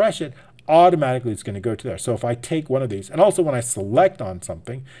refresh it, automatically it's going to go to there. So if I take one of these, and also when I select on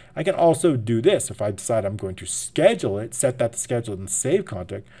something, I can also do this. If I decide I'm going to schedule it, set that to schedule and save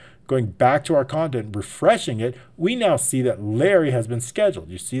contact, going back to our content, refreshing it, we now see that Larry has been scheduled.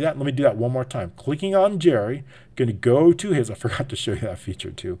 You see that? Let me do that one more time. Clicking on Jerry, going to go to his, I forgot to show you that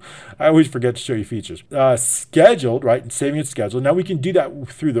feature too. I always forget to show you features. Scheduled, right? And saving it scheduled. Now we can do that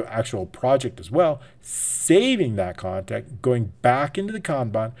through the actual project as well. Saving that contact, going back into the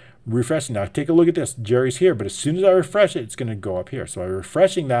Kanban, refreshing. Now take a look at this. Jerry's here, but as soon as I refresh it, it's going to go up here. So I'm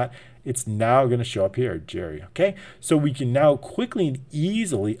refreshing that, it's now going to show up here, Jerry. Okay, so we can now quickly and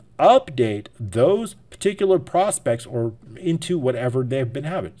easily update those particular prospects or into whatever they've been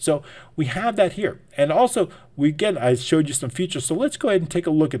having. So we have that here. And also, I showed you some features. So let's go ahead and take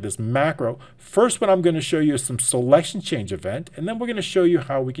a look at this macro. First, what I'm going to show you is some selection change event, and then we're going to show you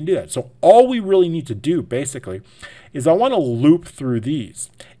how we can do that. So all we really need to do basically is I want to loop through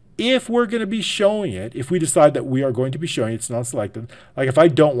these. If we're going to be showing it, if we decide that we are going to be showing it, it's not selected. Like if I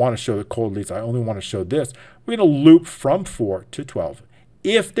don't want to show the cold leads, I only want to show this, we're going to loop from 4 to 12.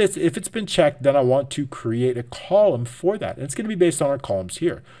 If it's been checked, then I want to create a column for that. And it's going to be based on our columns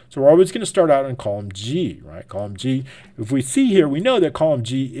here. So we're always going to start out in column G, right? Column G. If we see here, we know that column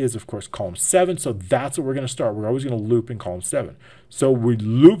G is, of course, column 7. So that's what we're going to start. We're always going to loop in column 7. So we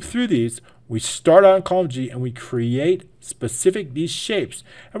loop through these. We start out in column G and we create these shapes.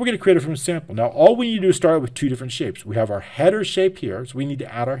 And we're going to create it from a sample. Now, all we need to do is start out with 2 different shapes. We have our header shape here. So we need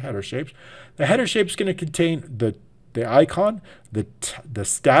to add our header shapes. The header shape is going to contain the icon, the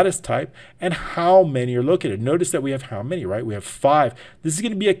status type, and how many are located. Notice that we have how many, right? We have 5. This is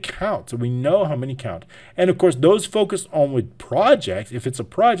going to be a count, so we know how many count. And of course, those focused on with projects, if it's a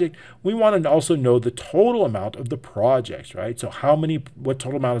project, we want to also know the total amount of the projects, right? So what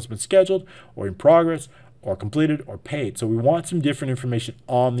total amount has been scheduled or in progress or completed or paid. So we want some different information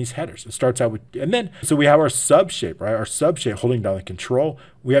on these headers. It starts out with, and then, so we have our sub shape, right? Our sub shape holding down the control.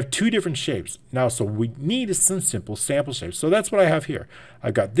 We have 2 different shapes. Now, so we need some simple sample shapes. So that's what I have here.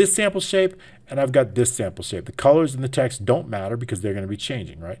 I've got this sample shape and I've got this sample shape. The colors and the text don't matter because they're going to be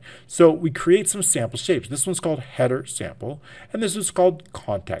changing, right? So we create some sample shapes. This one's called header sample, and this is called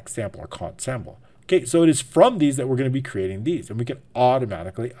contact sample or cont sample. Okay, so it is from these that we're going to be creating these, and we can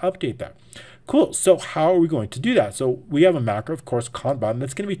automatically update that. Cool. So how are we going to do that? So we have a macro, of course, Kanban,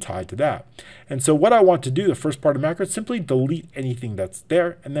 that's going to be tied to that. And so what I want to do, the first part of macro, is simply delete anything that's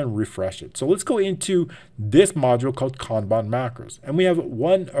there and then refresh it. So let's go into this module called Kanban macros. And we have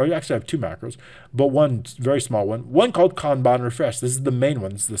actually I have 2 macros, but one very small one called Kanban refresh. This is the main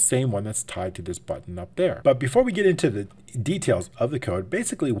one. This is the same one that's tied to this button up there. But before we get into the details of the code,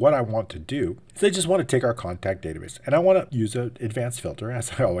 basically what I want to do is I just want to take our contact database and I want to use an advanced filter,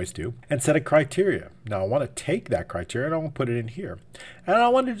 as I always do, and set a criteria. Now I want to take that criteria and I want to put it in here. And I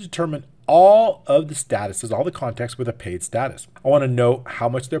want to determine all of the statuses, all the contacts with a paid status. I want to know how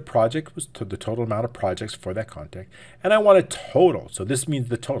much their project was, the total amount of projects for that contact. And I want a total. So this means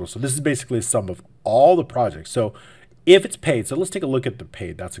the total. So this is basically a sum of all the projects. So if it's paid, so let's take a look at the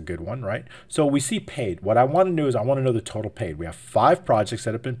paid. That's a good one, right? So we see paid. What I want to do is I want to know the total paid. We have 5 projects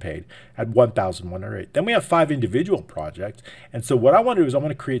that have been paid at 1,108. Then we have 5 individual projects. And so what I want to do is I want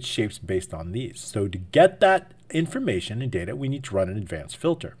to create shapes based on these. So to get that information and data, we need to run an advanced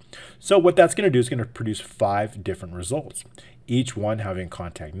filter. So what that's going to do is going to produce 5 different results, each one having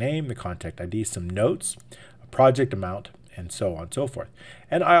contact name, the contact ID, some notes, a project amount, and so on and so forth.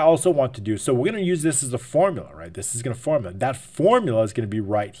 And I also want to do, so we're going to use this as a formula, right? This is going to formula. That formula is going to be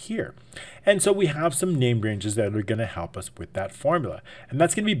right here. And so we have some named ranges that are going to help us with that formula. And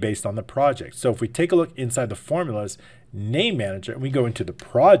that's going to be based on the project. So if we take a look inside the formulas, name manager, and we go into the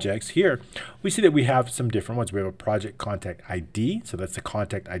projects here, we see that we have some different ones. We have a project contact ID, so that's the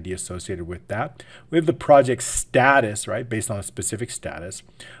contact ID associated with that. We have the project status, right, based on a specific status.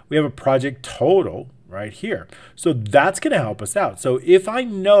 We have a project total right here. So that's going to help us out. So if I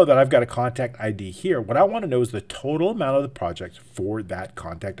know that I've got a contact ID here, what I want to know is the total amount of the projects for that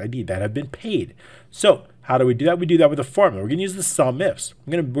contact ID that have been paid. So how do we do that? We do that with a formula. We're going to use the sum ifs.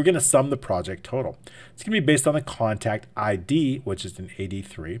 We're going to sum the project total. It's going to be based on the contact ID, which is an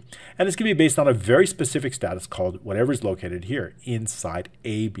AD3, and it's going to be based on a very specific status called whatever is located here inside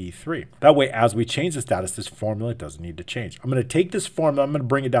AB3. That way, as we change the status, this formula doesn't need to change. I'm going to take this formula, I'm going to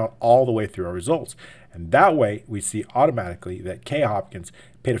bring it down all the way through our results, and that way we see automatically that Kay Hopkins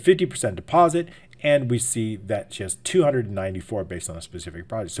paid a 50% deposit, and we see that she has 294 based on a specific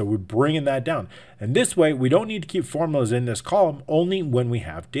project. So we're bringing that down. And this way, we don't need to keep formulas in this column only when we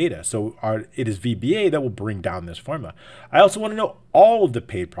have data. So it is VBA that will bring down this formula. I also want to know all of the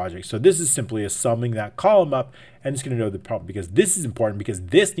paid projects. So this is simply a summing that column up, and it's going to know the problem, because this is important, because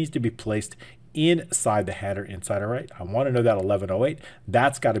this needs to be placed inside the header inside, all right? I want to know that 1108,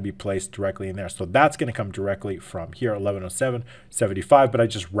 that's got to be placed directly in there. So that's going to come directly from here, 1107, 75, but I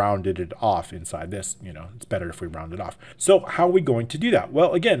just rounded it off inside this. You know, it's better if we round it off. So how are we going to do that?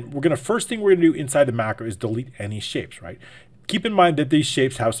 Well, again, first thing we're going to do inside the macro is delete any shapes, right? Keep in mind that these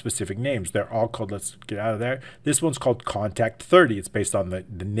shapes have specific names. They're all called, let's get out of there. This one's called contact 30. It's based on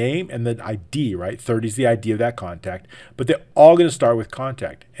the name and the ID, right? 30 is the ID of that contact, but they're all going to start with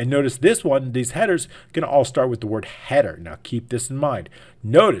contact. And notice this one, these headers, going to all start with the word header. Now keep this in mind.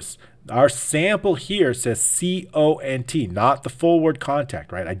 Notice our sample here says C-O-N-T, not the full word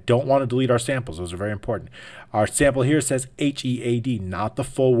contact, right? I don't want to delete our samples. Those are very important. Our sample here says H-E-A-D, not the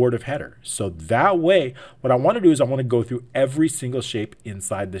full word of header. So that way, what I want to do is I want to go through every single shape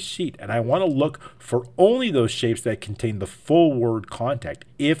inside the sheet, and I want to look for only those shapes that contain the full word contact.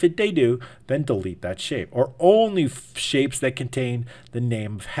 If they do, then delete that shape, or only shapes that contain the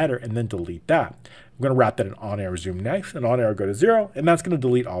name of header, and then delete that. I'm going to wrap that in on arrow zoom next, and on arrow go to 0, and that's going to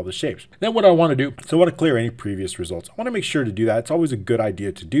delete all the shapes. Then what I want to do, so I want to clear any previous results. I want to make sure to do that. It's always a good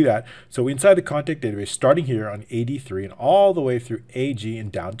idea to do that. So inside the contact database, starting here on AD3 and all the way through AG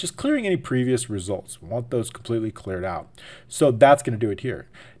and down, just clearing any previous results. We want those completely cleared out. So that's going to do it here.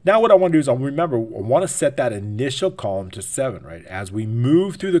 Now what I want to do is I want to set that initial column to 7, right? As we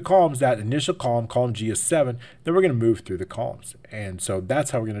move through the columns, that initial column, column G is 7, then we're going to move through the columns. And so that's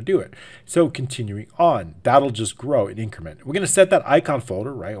how we're going to do it. So continuing on, that'll just grow in increment. We're going to set that icon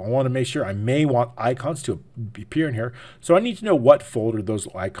folder, right? I want to make sure I may want icons to appear in here. So I need to know what folder those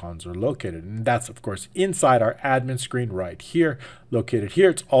icons are located. And that's, of course, inside our admin screen right here, located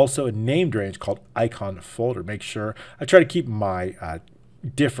here. It's also a named range called icon folder. Make sure I try to keep my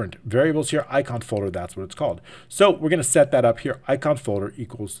different variables here. Icon folder, that's what it's called. So we're going to set that up here. Icon folder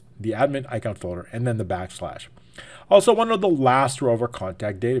equals the admin icon folder and then the backslash. Also, want to know the last row of our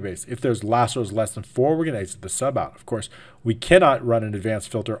contact database. If there's last rows less than 4, we're going to exit the sub out. Of course, we cannot run an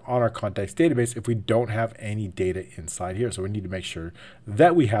advanced filter on our contacts database if we don't have any data inside here. So we need to make sure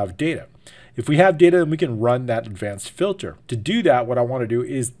that we have data. If we have data, then we can run that advanced filter. To do that, what I want to do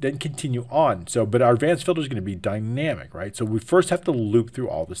is then continue on. But our advanced filter is going to be dynamic, right? So we first have to loop through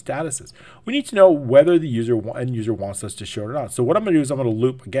all the statuses. We need to know whether the end user wants us to show it or not. So what I'm going to do is I'm going to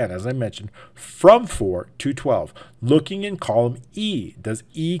loop, again, as I mentioned, from 4 to 12, looking in column E. Does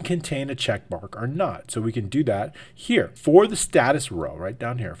E contain a check mark or not? So we can do that here. For the status row, right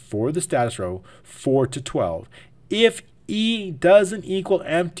down here, for the status row, 4 to 12, if E doesn't equal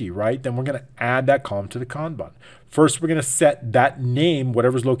empty, right, then we're going to add that column to the Kanban. First, we're going to set that name,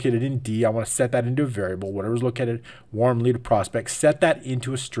 whatever's located in D. I want to set that into a variable. Whatever's located warm lead prospect, set that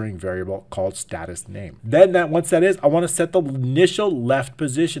into a string variable called status name. Then once that is, I want to set the initial left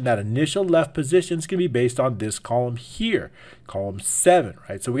position. That initial left position is going to be based on this column here, column 7,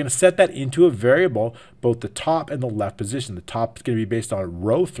 right? So we're going to set that into a variable, both the top and the left position. The top is going to be based on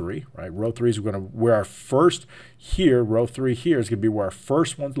row 3, right? Row 3 is going to where our first here, row 3 here is going to be where our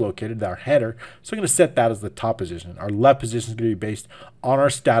first one's located, our header. So we're going to set that as the top position. Our left position is going to be based on our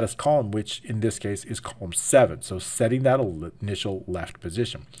status column, which in this case is column 7. So setting that initial left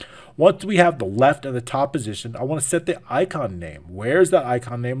position. Once we have the left and the top position, I want to set the icon name. Where's that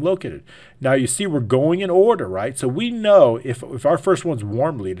icon name located? Now you see we're going in order, right? So we know if our first one's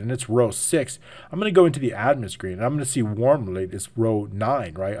warm lead and it's row 6, I'm going to go into the admin screen and I'm going to see warm lead is row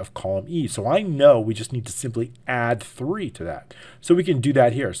 9, right, of column E. So I know we just need to simply add 3 to that. So we can do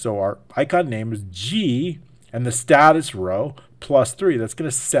that here. So our icon name is G and the status row plus 3. That's going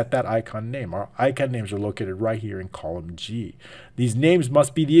to set that icon name. Our icon names are located right here in column G. These names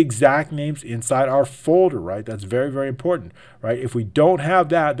must be the exact names inside our folder, right? That's very, very important, right? If we don't have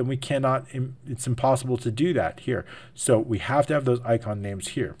that, then we cannot, it's impossible to do that here. So we have to have those icon names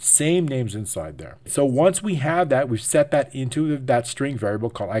here. Same names inside there. So once we have that, we've set that into that string variable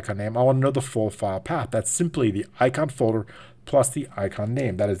called icon name. I want to know the full file path. That's simply the icon folder plus the icon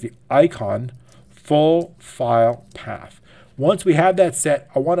name. That is the icon full file path. Once we have that set,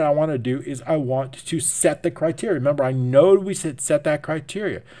 what I want to do is I want to set the criteria. Remember, I know we said set that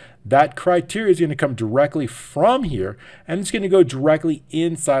criteria. That criteria is going to come directly from here, and it's going to go directly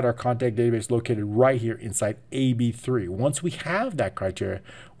inside our contact database located right here inside AB3. Once we have that criteria,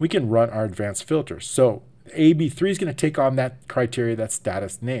 we can run our advanced filter. So AB3 is going to take on that criteria, that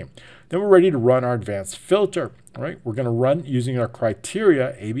status name. Then we're ready to run our advanced filter, right? We're going to run using our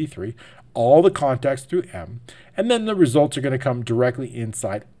criteria, AB3, all the contacts through M, and then the results are going to come directly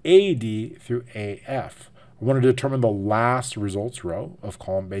inside AD through AF. I want to determine the last results row of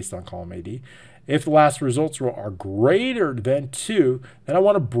column based on column AD. If the last results row are greater than 2, then I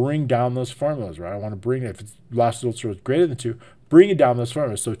want to bring down those formulas, right? I want to bring, if it's last results row is greater than 2, bring it down those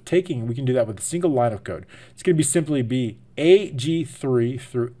formulas. So we can do that with a single line of code. It's going to be simply be AG3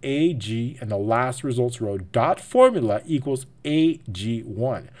 through AG and the last results row dot formula equals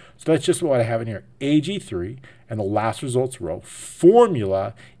AG1. So that's just what I have in here. AG3 and the last results row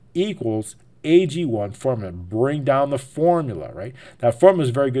formula equals AG1 formula, bring down the formula, right? That formula is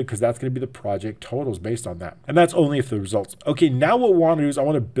very good because that's going to be the project totals based on that. And that's only if the results. Okay, now what we want to do is I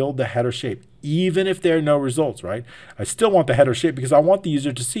want to build the header shape, even if there are no results, right? I still want the header shape because I want the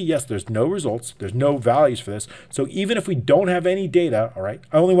user to see, yes, there's no results, there's no values for this. So even if we don't have any data, all right,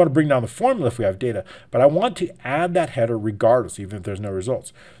 I only want to bring down the formula if we have data, but I want to add that header regardless, even if there's no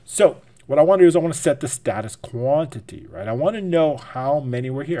results. So what I want to do is I want to set the status quantity, right? I want to know how many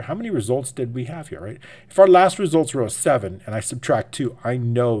were here. How many results did we have here, right? If our last results row is 7 and I subtract 2, I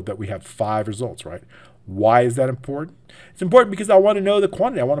know that we have 5 results, right? Why is that important? It's important because I want to know the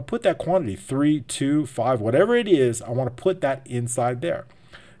quantity. I want to put that quantity, 3, 2, 5, whatever it is, I want to put that inside there.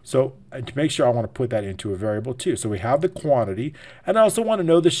 So to make sure, I want to put that into a variable too. So we have the quantity, and I also want to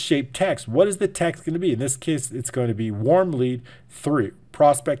know the shape text. What is the text going to be? In this case, it's going to be warm lead 3,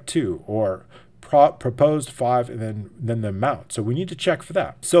 prospect 2, or proposed 5, and then the amount. So we need to check for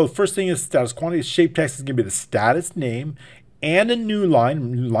that. So first thing is status quantity. Shape text is going to be the status name and a new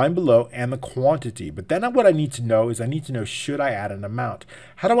line below, and the quantity. But then what I need to know is I need to know, should I add an amount?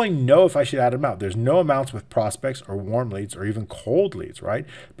 How do I know if I should add an amount? There's no amounts with prospects or warm leads or even cold leads, right?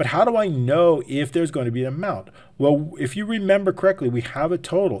 But how do I know if there's going to be an amount? Well, if you remember correctly, we have a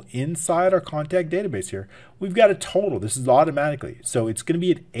total inside our contact database here. We've got a total. This is automatically. So it's going to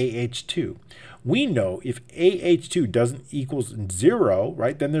be an AH2. We know if AH2 doesn't equals 0,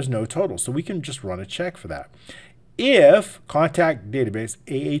 right, then there's no total. So we can just run a check for that. If contact database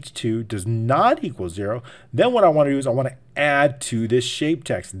AH2 does not equal 0, then what I want to do is I want to add to this shape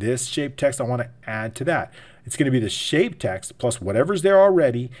text. This shape text I want to add to that. It's going to be the shape text plus whatever's there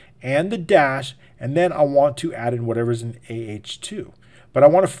already and the dash, and then I want to add in whatever's in AH2. But I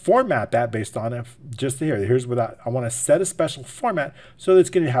want to format that based on it just here. Here's what I want to set a special format so that it's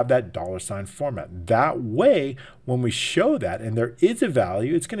going to have that $ format. That way, when we show that and there is a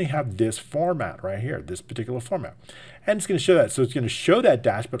value, it's going to have this format right here, this particular format. And it's going to show that. So it's going to show that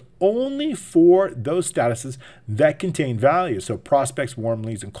dash, but only for those statuses that contain values. So prospects, warm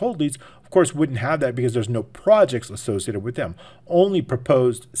leads, and cold leads, of course, wouldn't have that because there's no projects associated with them. Only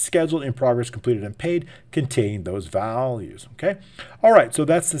proposed, scheduled, in progress, completed, and paid contain those values. Okay. All right. So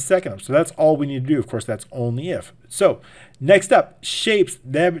that's the second up. So that's all we need to do. Of course, that's only if. So next up, shapes,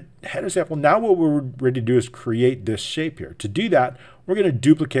 the header sample. Now what we're ready to do is create this shape here. To do that, we're going to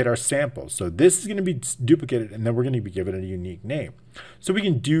duplicate our samples. So this is going to be duplicated, and then we're going to be given a unique name. So we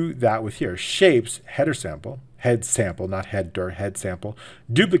can do that with here. Shapes, header sample, head sample, not header, head sample,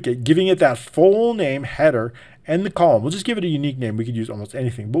 duplicate, giving it that full name, header, and the column. We'll just give it a unique name. We could use almost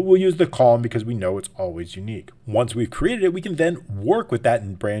anything, but we'll use the column because we know it's always unique. Once we've created it, we can then work with that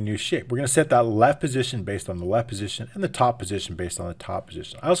in brand new shape. We're going to set that left position based on the left position and the top position based on the top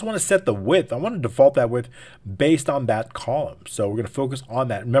position. I also want to set the width. I want to default that width based on that column. So we're going to focus on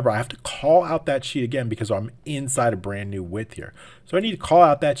that. Remember, I have to call out that sheet again because I'm inside a brand new width here. So I need to call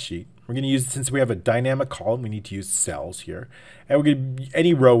out that sheet. We're going to use, since we have a dynamic column, we need to use cells here. And we're going to,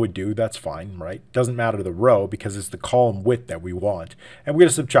 any row would do, that's fine, right? Doesn't matter the row because it's the column width that we want. And we're going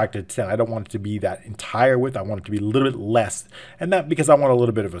to subtract it to 10. I don't want it to be that entire width. I want it to be a little bit less. And that because I want a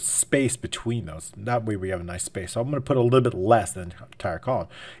little bit of a space between those. That way we have a nice space. So I'm going to put a little bit less than the entire column.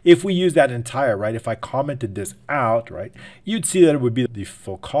 If we use that entire, right, if I commented this out, right, you'd see that it would be the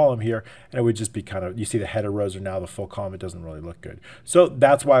full column here. And it would just be kind of, you see the header rows are now the full column. It doesn't really look good. So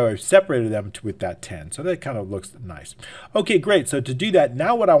that's why I've separated them with that 10. So that kind of looks nice. Okay, great. So to do that,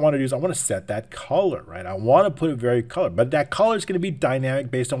 now what I want to do is I want to set that color, right? I want to put a very color, but that color is going to be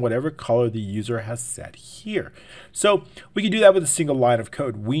dynamic based on whatever color the user has set here. So we can do that with a single line of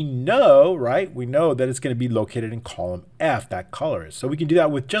code. We know, right? We know that it's going to be located in column F, that color is. So we can do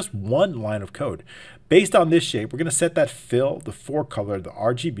that with just one line of code. Based on this shape, we're going to set that fill, the for color, the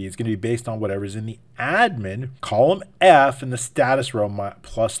RGB is going to be based on whatever's in the admin column F and the status row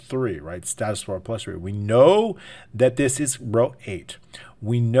 +3, right? Status row +3. We know that this is row 8.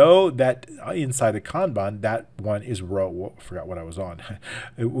 We know that inside the Kanban, that one is row, I forgot what I was on.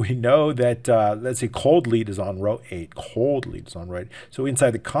 We know that, let's say cold lead is on row 8. Cold lead is on row 8. So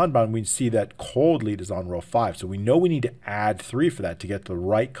inside the Kanban, we see that cold lead is on row 5. So we know we need to add 3 for that to get the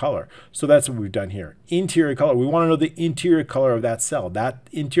right color. So that's what we've done here. Interior color, we want to know the interior color of that cell. That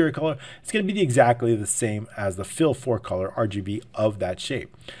interior color is going to be exactly the same as the fill for color RGB of that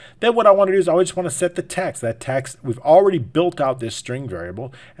shape. Then what I want to do is I just want to set the text. That text, we've already built out this string string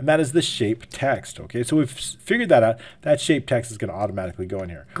variable, and that is the shape text. Okay, so we've figured that out. That shape text is going to automatically go in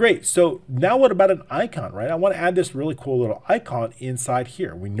here. Great. So now what about an icon, right? I want to add this really cool little icon inside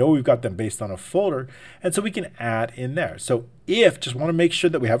here. We know we've got them based on a folder, and so we can add in there. So if, just want to make sure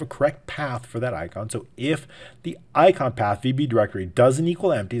that we have a correct path for that icon. So if the icon path VB directory doesn't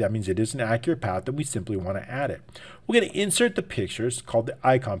equal empty, that means it is an accurate path, then we simply want to add it. We're going to insert the pictures called the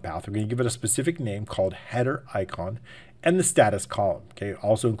icon path. We're going to give it a specific name called header icon and the status column. Okay,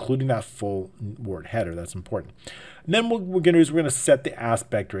 also including that full word header. That's important. And then what we're going to do is we're going to set the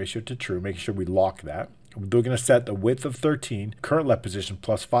aspect ratio to true, making sure we lock that. We're going to set the width of 13, current left position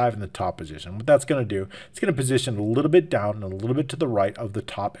plus 5 in the top position. What that's going to do, it's going to position a little bit down and a little bit to the right of the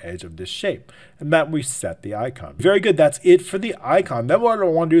top edge of this shape. And that we set the icon. Very good. That's it for the icon. Then what I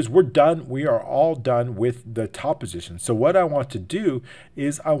want to do is we're done. We are all done with the top position. So what I want to do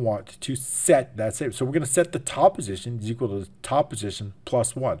is I want to set that shape. So we're going to set the top position is equal to the top position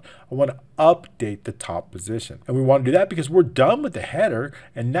plus 1. I want to update the top position. And we want to do that because we're done with the header.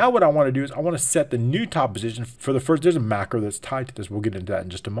 And now what I want to do is I want to set the new top position for the first. There's a macro that's tied to this. We'll get into that in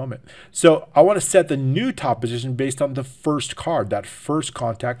just a moment. So I want to set the new top position based on the first card, that first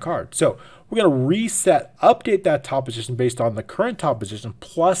contact card. So we're going to reset, update that top position based on the current top position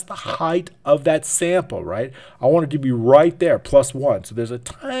plus the height of that sample, right? I want it to be right there, plus 1. So there's a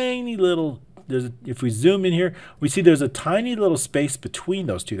tiny little, if we zoom in here, we see there's a tiny little space between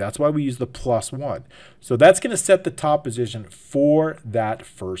those two. That's why we use the plus 1. So that's going to set the top position for that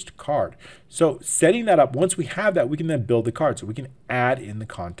first card. So setting that up, once we have that, we can then build the card. So we can add in the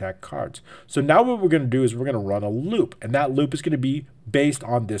contact cards. So now what we're going to do is we're going to run a loop, and that loop is going to be based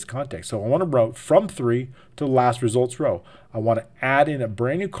on this context. So I want to run from 3 to the last results row. I want to add in a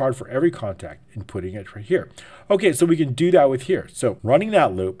brand new card for every contact and putting it right here. Okay, so we can do that with here. So running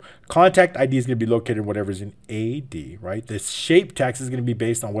that loop, contact ID is going to be located in whatever's in AD, right? The shape text is going to be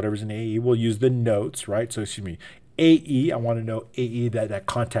based on whatever's in AE. We'll use the notes, right? So excuse me, AE, I want to know AE, that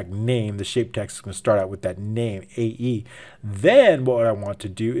contact name. The shape text is going to start out with that name, AE. Then what I want to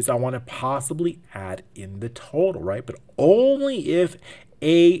do is I want to possibly add in the total, right? But only if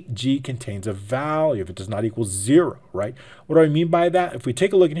AG contains a value, if it does not equal 0, right? What do I mean by that? If we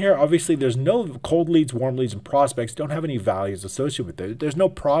take a look in here, obviously there's no cold leads, warm leads, and prospects don't have any values associated with it. There's no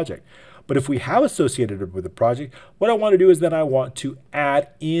project. But if we have associated it with a project, what I want to do is then I want to add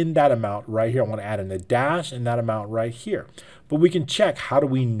in that amount right here. I want to add in the dash and that amount right here. But we can check, how do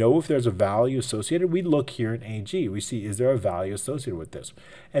we know if there's a value associated? We look here in AG. We see, is there a value associated with this?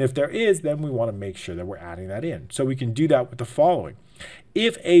 And if there is, then we want to make sure that we're adding that in. So we can do that with the following.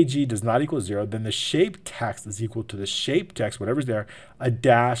 If AG does not equal 0, then the shape text is equal to the shape text, whatever's there, a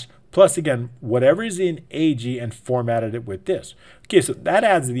dash, plus again, whatever is in AG, and formatted it with this. Okay, so that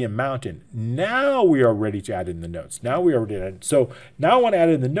adds the amount in. Now we are ready to add in the notes. Now we are ready to add. So now I want to add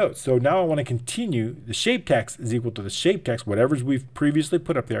in the notes. So now I want to continue. The shape text is equal to the shape text, whatever's we've previously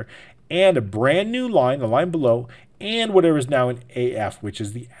put up there, and a brand new line, the line below, and whatever is now in AF, which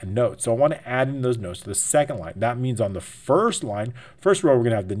is the note. So I want to add in those notes to the second line. That means on the first line, first row, we're going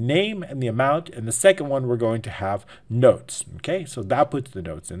to have the name and the amount, and the second one, we're going to have notes. Okay, so that puts the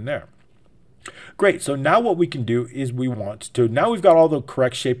notes in there. Great, so now what we can do is we want to, now we've got all the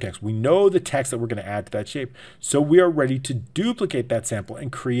correct shape text. We know the text that we're going to add to that shape. So we are ready to duplicate that sample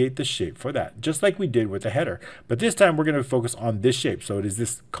and create the shape for that, just like we did with the header. But this time we're going to focus on this shape. So it is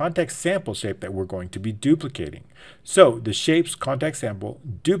this context sample shape that we're going to be duplicating. So the shapes contact sample,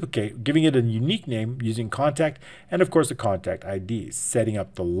 duplicate, giving it a unique name using contact, and of course the contact ID, setting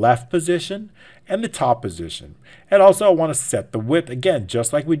up the left position and the top position. And also I want to set the width, again,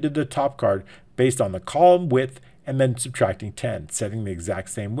 just like we did the top card, based on the column width and then subtracting 10, setting the exact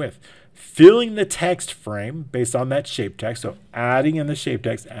same width. Filling the text frame based on that shape text, so adding in the shape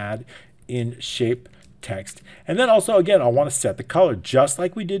text, add in shape text. And then also, again, I want to set the color just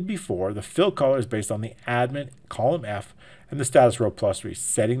like we did before. The fill color is based on the admin column F and the status row +3,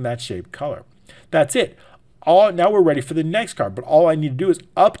 setting that shape color. That's it. Now we're ready for the next card, but all I need to do is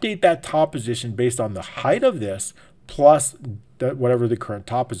update that top position based on the height of this plus whatever the current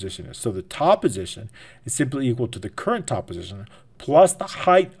top position is. So the top position is simply equal to the current top position plus the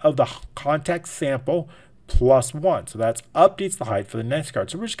height of the contact sample plus 1. So that updates the height for the next card.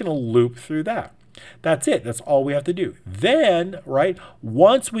 So we're just going to loop through that. That's it. That's all we have to do. Then, right,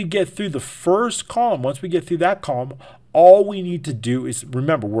 once we get through the first column, once we get through that column, all we need to do is,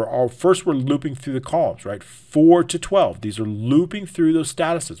 remember, we're looping through the columns, right? 4 to 12. These are looping through those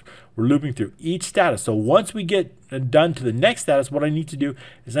statuses. We're looping through each status. So once we get done to the next status, what I need to do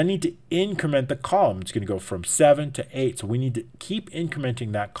is I need to increment the column. It's going to go from 7 to 8. So we need to keep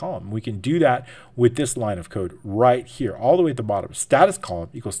incrementing that column. We can do that with this line of code right here, all the way at the bottom. Status column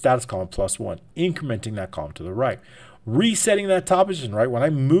equals status column plus 1, incrementing that column to the right. Resetting that top position, right? When I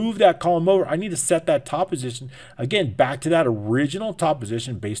move that column over, I need to set that top position, again, back to that original top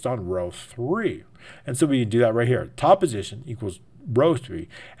position based on row 3. And so we can do that right here. Top position equals row 3.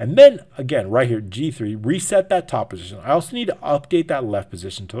 And then, again, right here, G3, reset that top position. I also need to update that left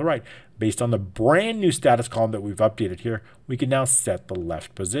position to the right. Based on the brand new status column that we've updated here, we can now set the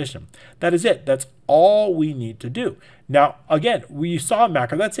left position. That is it. That's all we need to do. Now, again, we saw a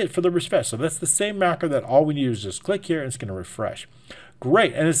macro. That's it for the refresh. So that's the same macro that all we need is just click here and it's going to refresh.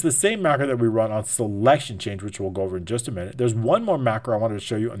 Great. And it's the same macro that we run on selection change, which we'll go over in just a minute. There's one more macro I wanted to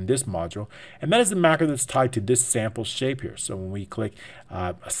show you in this module, and that is the macro that's tied to this sample shape here. So when we click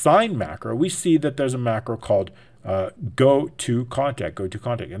assign macro, we see that there's a macro called go to contact.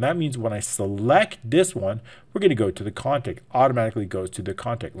 And that means when I select this one, we're going to go to the contact. Automatically goes to the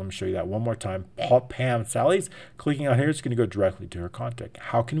contact. Let me show you that one more time. Pam Sally's clicking on here, it's going to go directly to her contact.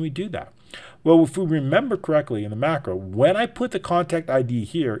 How can we do that? Well, if we remember correctly in the macro, when I put the contact ID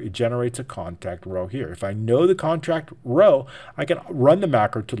here, it generates a contact row here. If I know the contact row, I can run the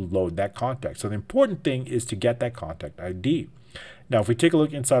macro to load that contact. So the important thing is to get that contact ID. Now, if we take a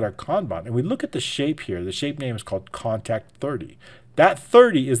look inside our Kanban and we look at the shape here, the shape name is called contact 30. That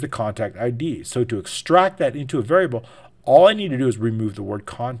 30 is the contact ID. So to extract that into a variable, all I need to do is remove the word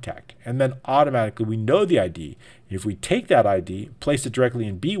contact. And then automatically we know the ID. If we take that ID, place it directly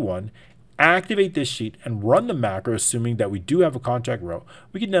in B1, activate this sheet, and run the macro, assuming that we do have a contact row,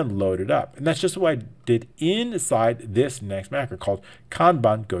 we can then load it up. And that's just what I did inside this next macro called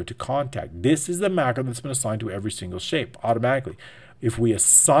Kanban go to contact. This is the macro that's been assigned to every single shape automatically. If we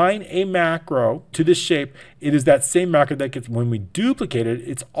assign a macro to this shape, it is that same macro that gets, when we duplicate it,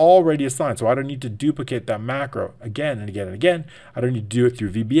 it's already assigned. So I don't need to duplicate that macro again and again and again. I don't need to do it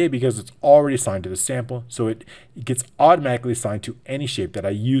through VBA because it's already assigned to the sample. So it gets automatically assigned to any shape that I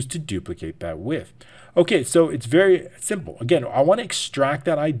use to duplicate that with. Okay, so it's very simple. Again, I want to extract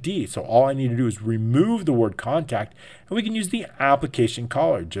that ID. So all I need to do is remove the word contact, and we can use the application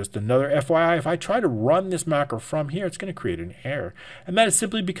caller. Just another FYI, if I try to run this macro from here, it's going to create an error. And that is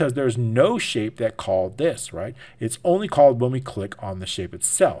simply because there's no shape that called this, right? It's only called when we click on the shape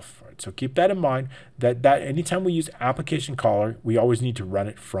itself. Right? So keep that in mind, that anytime we use application caller, we always need to run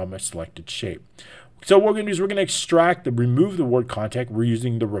it from a selected shape. So what we're going to do is we're going to remove the word contact. We're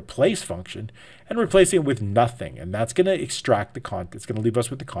using the replace function and replacing it with nothing. And that's going to extract the contact. It's going to leave us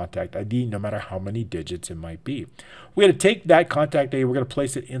with the contact ID no matter how many digits it might be. We're going to take that contact ID, we're going to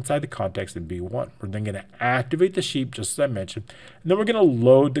place it inside the context in B1. We're then going to activate the sheet, just as I mentioned, and then we're going to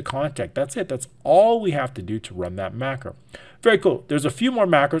load the contact. That's it. That's all we have to do to run that macro. Very cool. There's a few more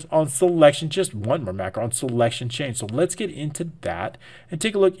macros on selection, just one more macro on selection change. So let's get into that and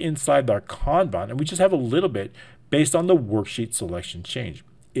take a look inside our Kanban. And we just have a little bit based on the worksheet selection change.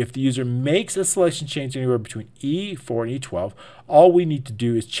 If the user makes a selection change anywhere between E4 and E12, all we need to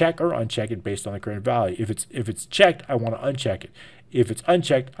do is check or uncheck it based on the current value. If it's checked, I want to uncheck it. If it's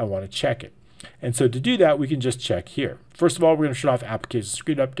unchecked, I want to check it. And so to do that, we can just check here. First of all, we're going to shut off application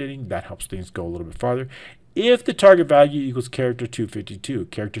screen updating. That helps things go a little bit farther. If the target value equals character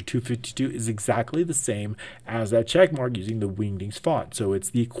 252 is exactly the same as that check mark using the Wingdings font. So it's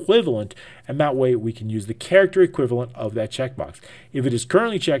the equivalent, and that way we can use the character equivalent of that checkbox. If it is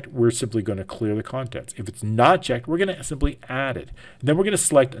currently checked, we're simply going to clear the contents. If it's not checked, we're going to simply add it. And then we're going to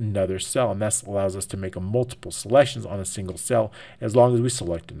select another cell, and that allows us to make multiple selections on a single cell as long as we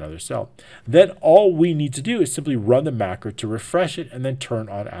select another cell. Then all we need to do is simply run the macro to refresh it and then turn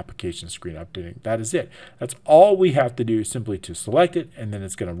on application screen updating. That is it. That's all we have to do, simply to select it, and then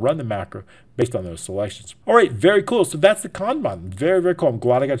it's going to run the macro based on those selections. All right, very cool. So that's the Kanban. Very, very cool. I'm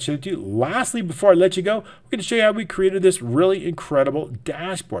glad I got to show it to you. Lastly, before I let you go, we're going to show you how we created this really incredible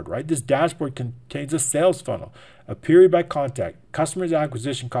dashboard, right? This dashboard contains a sales funnel, a period by contact, customers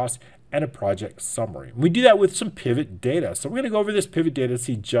acquisition costs, and a project summary. We do that with some pivot data. So we're going to go over this pivot data to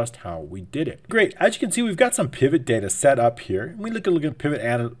see just how we did it. Great. As you can see, we've got some pivot data set up here. We look at pivot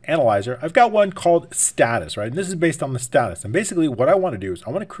analyzer. I've got one called status, right? And this is based on the status. And basically what I want to do is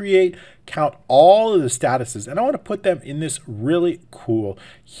I want to count all of the statuses, and I want to put them in this really cool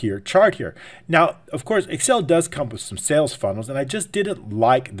chart here. Now, of course, Excel does come with some sales funnels, and I just didn't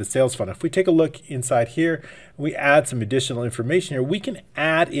like the sales funnel. If we take a look inside here, we add some additional information here, we can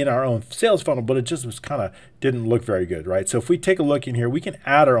add in our own sales funnel, but it just was kind of didn't look very good, right? So if we take a look in here, we can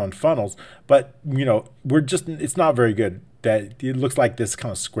add our own funnels, but it's not very good. That it looks like this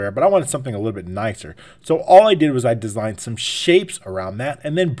kind of square, but I wanted something a little bit nicer. So all I did was I designed some shapes around that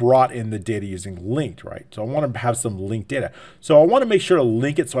and then brought in the data using linked, right? So I want to have some linked data. So I want to make sure to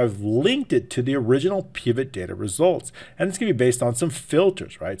link it. So I've linked it to the original pivot data results, and it's going to be based on some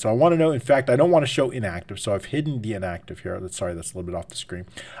filters, right? So I want to know, in fact, I don't want to show inactive. So I've hidden the inactive here. Sorry, that's a little bit off the screen.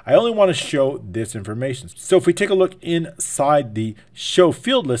 I only want to show this information. So if we take a look inside the show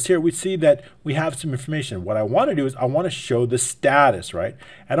field list here, we see that we have some information. What I want to do is I want to show the status, right?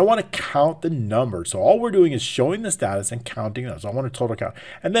 And I want to count the numbers. So all we're doing is showing the status and counting those. So I want a total count.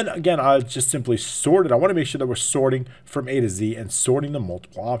 And then again, I'll just simply sort it. I want to make sure that we're sorting from A to Z and sorting the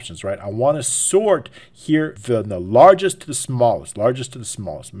multiple options, right? I want to sort here from the largest to the smallest,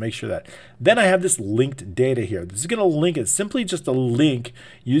 Make sure that. Then I have this linked data here. This is going to link it, simply just a link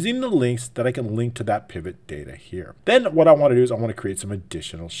using the links that I can link to that pivot data here. Then what I want to do is I want to create some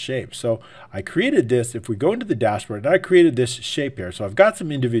additional shapes. So I created this. If we go into the dashboard, and I created this shape here. So I've got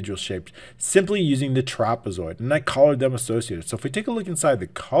some individual shapes simply using the trapezoid, and I colored them associated. So if we take a look inside the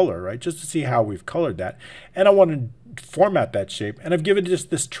color, right, just to see how we've colored that, and I want to format that shape, and I've given it just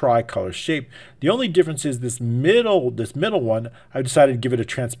this tricolor shape. The only difference is this middle one, I've decided to give it a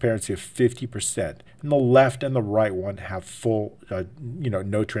transparency of 50%, and the left and the right one have full,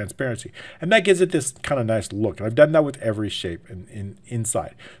 no transparency, and that gives it this kind of nice look. And I've done that with every shape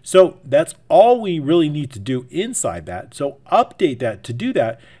inside. So that's all we really need to do inside that. So update that to do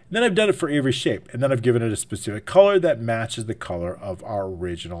that. And then I've done it for every shape, and then I've given it a specific color that matches the color of our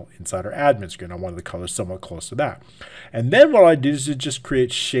original inside our admin screen. I wanted the color somewhat close to that. And then what I did is to just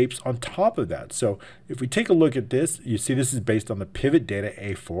create shapes on top of that. So if we take a look at this, you see this is based on the pivot data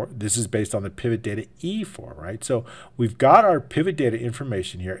A4. This is based on the pivot data E4, right? So we've got our pivot data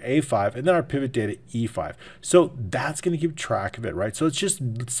information here, A5, and then our pivot data E5. So that's going to keep track of it, right? So it's just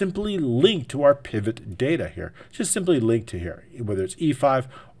simply linked to our pivot data here. Just simply linked to here, whether it's E5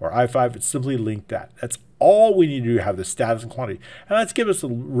 or I5, it's simply linked that. That's all we need to do to have the status and quantity. And let's give us a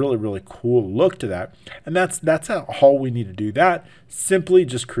really, really cool look to that. And that's all we need to do that. Simply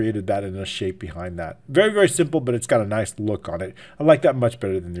just created that in a shape behind that. Very, very simple, but it's got a nice look on it. I like that much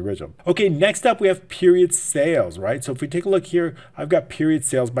better than the original. Okay, next up we have period sales, right? So if we take a look here, I've got period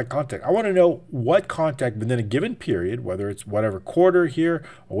sales by contact. I want to know what contact within a given period, whether it's whatever quarter here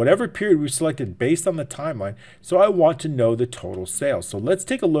or whatever period we've selected based on the timeline. So I want to know the total sales. So let's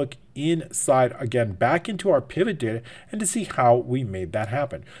take a look inside again back into our pivot data and to see how we made that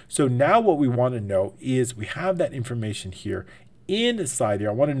happen. So now what we want to know is we have that information here inside here.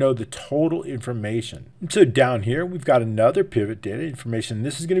 I want to know the total information. So down here we've got another pivot data information.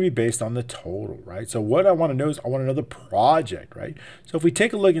 This is going to be based on the total, right? So what I want to know is I want to know the project, right? So if we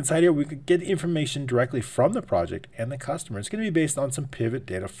take a look inside here, we could get information directly from the project and the customer. It's going to be based on some pivot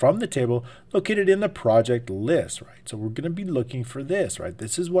data from the table located in the project list, right? So we're going to be looking for this, right?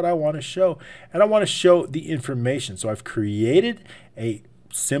 This is what I want to show, and I want to show the information. So I've created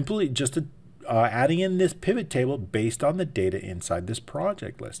simply just a adding in this pivot table based on the data inside this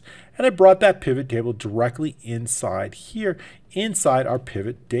project list. And I brought that pivot table directly inside here, inside our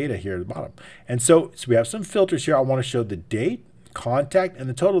pivot data here at the bottom. And so we have some filters here. I want to show the date, contact, and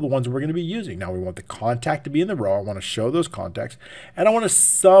the total of the ones we're going to be using. Now we want the contact to be in the row. I want to show those contacts, and I want to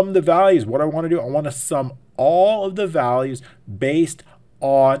sum the values. What I want to do, I want to sum all of the values based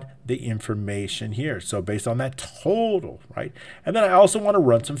on the information here. So based on that total, right? And then I also want to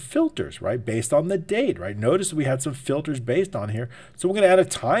run some filters, right? Based on the date, right? Notice we had some filters based on here. So we're going to add a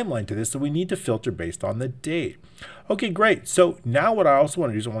timeline to this. So we need to filter based on the date. Okay, great. So now what I also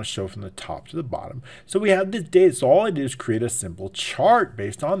want to do is I want to show from the top to the bottom. So we have this data. So all I did is create a simple chart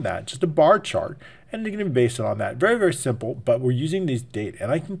based on that, just a bar chart. And they're going to be based on that. Very, very simple, but we're using these data.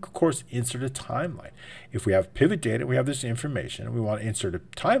 And I can, of course, insert a timeline. If we have pivot data, we have this information, and we want to insert a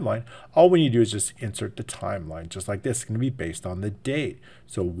timeline, all we need to do is just insert the timeline, just like this. It's going to be based on the date.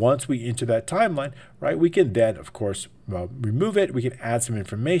 So once we enter that timeline, right, we can then, of course, remove it. We can add some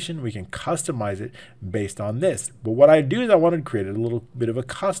information. We can customize it based on this. But what I do is I want to create a little bit of a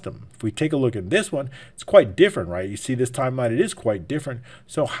custom. If we take a look at this one, it's quite different, right? You see this timeline, it is quite different.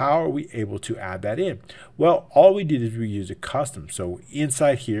 So how are we able to add that in? Well, all we did is we use a custom. So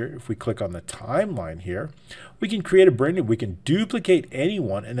inside here, if we click on the timeline here, we can create a brand new, we can duplicate any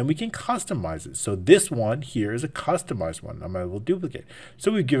one, and then we can customize it. So this one here is a customized one. I'm able to duplicate.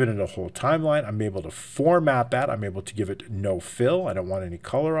 So we've given it a whole timeline. I'm able to format that. I'm able to give it no fill. I don't want any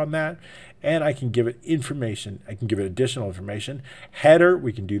color on that. and I can give it information. I can give it additional information. Header,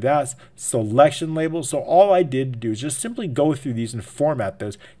 we can do that. Selection labels. So all I did to do is just simply go through these and format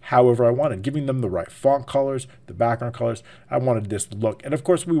those however I wanted, giving them the right font colors, the background colors. I wanted this look. And of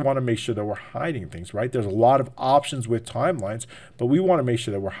course, we want to make sure that we're hiding things, right? There's a lot of options with timelines, but we want to make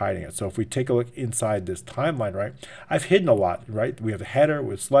sure that we're hiding it. So if we take a look inside this timeline, right, I've hidden a lot, right? We have the header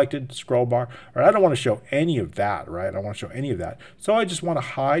with selected, scroll bar, or I don't want to show any of that, right? I don't want to show any of that. So I just want to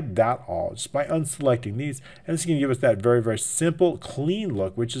hide that all just by unselecting these. And this is going to give us that very, very simple, clean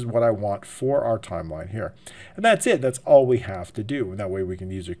look, which is what I want for our timeline here. And that's it. That's all we have to do. And that way the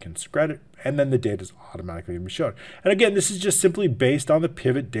user can spread it, and then the data is automatically going to be shown. And again, this is just simply based on the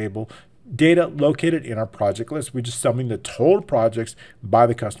pivot table data located in our project list. We're just summing the total projects by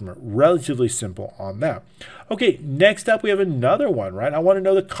the customer. Relatively simple on that. Okay, next up we have another one, right? I want to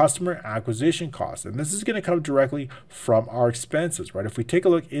know the customer acquisition cost. And this is going to come directly from our expenses, right? If we take a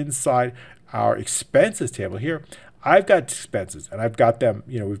look inside our expenses table here, I've got expenses and I've got them,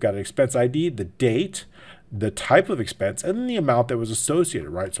 we've got an expense ID, the date, the type of expense, and then the amount that was associated,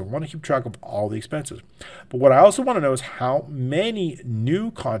 right? So I want to keep track of all the expenses. But what I also want to know is how many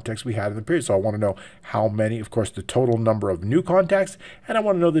new contacts we had in the period. So I want to know how many, of course, the total number of new contacts, and I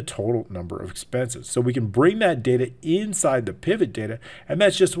want to know the total number of expenses. So we can bring that data inside the pivot data, and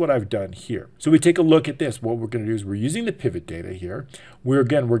that's just what I've done here. So we take a look at this. What we're going to do is we're using the pivot data here. We're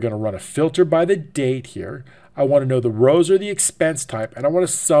going to run a filter by the date here. I want to know the rows or the expense type, and I want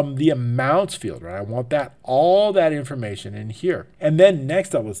to sum the amounts field, right? I want all that information in here. And then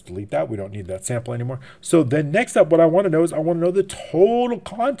next up, let's delete that. We don't need that sample anymore. So then next up, what I want to know is I want to know the total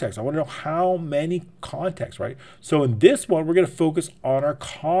contacts. I want to know how many contacts, right? So in this one, we're going to focus on our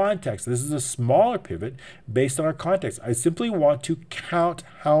contacts. This is a smaller pivot based on our contacts. I simply want to count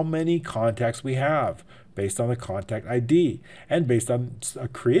how many contacts we have based on the contact ID and based on a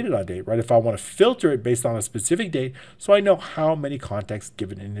created on date, right? If I want to filter it based on a specific date, so I know how many contacts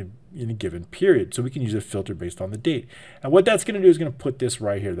given in a given period. So we can use a filter based on the date. And what that's going to do is going to put this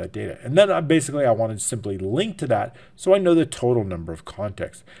right here, that data. And then I want to simply link to that so I know the total number of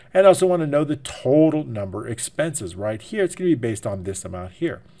contacts. And I also want to know the total number of expenses. Right here, it's going to be based on this amount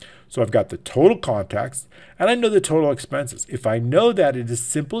here. So I've got the total contacts and I know the total expenses. If I know that, it is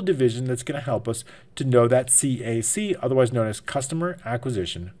simple division that's going to help us to know that CAC, otherwise known as customer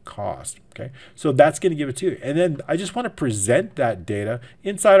acquisition cost. Okay, so that's going to give it to you. And then I just want to present that data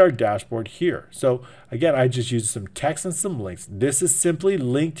inside our dashboard here. So again, I just use some text and some links. This is simply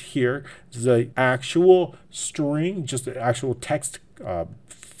linked here. This is an actual string, just an actual text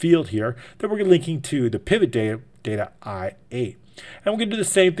field here that we're linking to the pivot data I8. And we're going to do the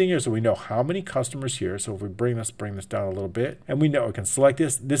same thing here. So we know how many customers here. So if we bring this down a little bit, and we know we can select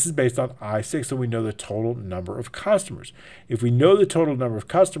this. This is based on I6, so we know the total number of customers. If we know the total number of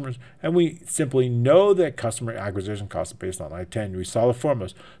customers, and we simply know that customer acquisition cost is based on I10, we saw the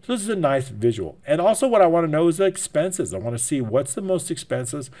formulas. So this is a nice visual. And also what I want to know is the expenses. I want to see what's the most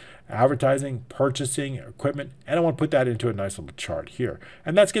expenses, advertising, purchasing, equipment, and I want to put that into a nice little chart here.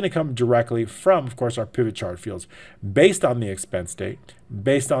 And that's going to come directly from, of course, our pivot chart fields based on the expense date,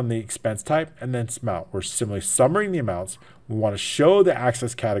 based on the expense type, and then amount. We're simply summarizing the amounts. We want to show the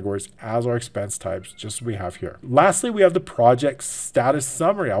access categories as our expense types, just as we have here. Lastly, we have the project status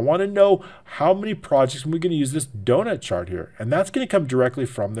summary. I want to know how many projects, and we're going to use this donut chart here, and that's going to come directly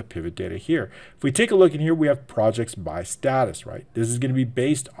from the pivot data here. If we take a look in here, we have projects by status, right? This is going to be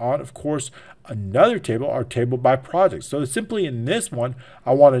based on, of course, another table, our table by project. So simply in this one,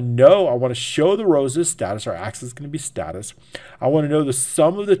 I want to show the rows as status. Our axis is going to be status. I want to know the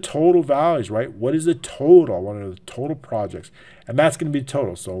sum of the total values, right? What is the total? I want to know the total projects, and that's going to be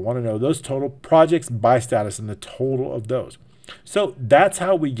total. So I want to know those total projects by status and the total of those. So that's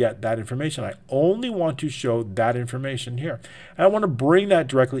how we get that information. I only want to show that information here. And I want to bring that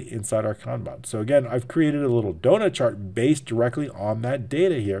directly inside our Kanban. So again, I've created a little donut chart based directly on that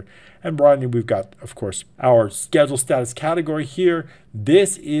data here. And brought in, we've got, of course, our schedule status category here.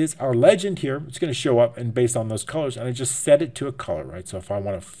 This is our legend here. It's going to show up and based on those colors, and I just set it to a color, right? So if I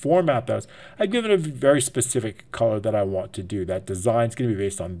want to format those, I give it a very specific color that I want to do. That design is going to be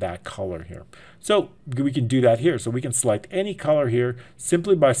based on that color here. So we can do that here. So we can select any color here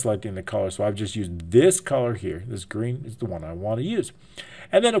simply by selecting the color. So I've just used this color here. This green is the one I want to use.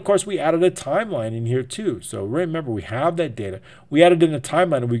 And then, of course, we added a timeline in here too. So remember, we have that data. We added in a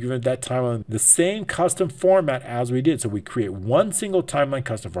timeline, and we given that timeline the same custom format as we did. So we create one single timeline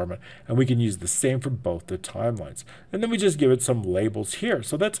custom format, and we can use the same for both the timelines. And then we just give it some labels here.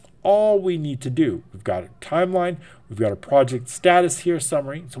 So that's all we need to do. We've got a timeline. We've got a project status here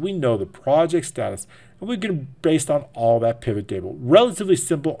summary. So we know the project status, and we can based on all that pivot table. Relatively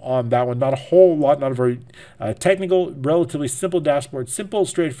simple on that one. Not a whole lot, not a very technical, relatively simple dashboard. Simple,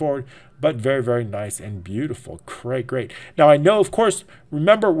 straightforward, but very, very nice and beautiful. Great, great. Now I know, of course,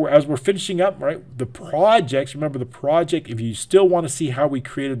 remember as we're finishing up, right, the projects, remember the project, if you still want to see how we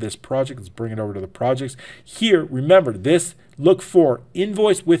created this project, let's bring it over to the projects. Here, remember this, look for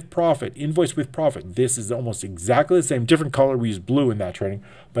invoice with profit, invoice with profit. This is almost exactly the same, different color. We use blue in that training,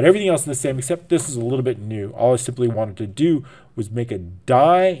 but everything else is the same, except this is a little bit new. All I simply wanted to do was make a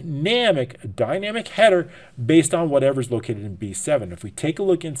dynamic header based on whatever's located in B7. If we take a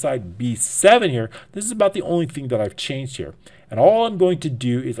look inside B7 here, this is about the only thing that I've changed here. And all I'm going to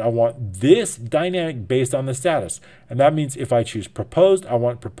do is I want this dynamic based on the status. And that means if I choose proposed, I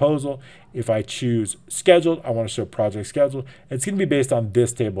want proposal. If I choose scheduled, I want to show project schedule. It's going to be based on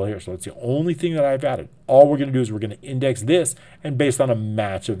this table here. So it's the only thing that I've added. All we're going to do is we're going to index this and based on a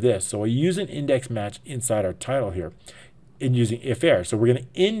match of this. So I use an index match inside our title here in using if error. So we're going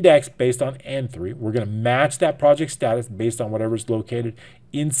to index based on N3. We're going to match that project status based on whatever's located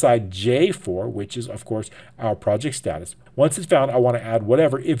inside J4, which is, of course, our project status. Once it's found, I want to add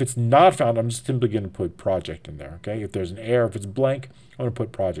whatever. If it's not found, I'm just simply going to put project in there, okay? If there's an error, if it's blank, I'm going to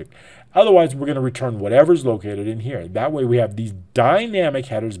put project. Otherwise, we're going to return whatever's located in here. That way, we have these dynamic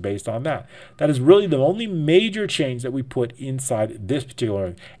headers based on that. That is really the only major change that we put inside this particular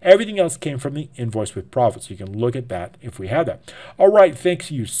one. Everything else came from the invoice with profit, so you can look at that if we have that. All right, thanks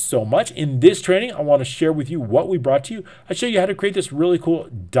you so much. In this training, I want to share with you what we brought to you. I show you how to create this really cool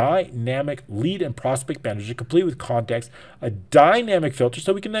dynamic lead and prospect manager, complete with context, a dynamic filter,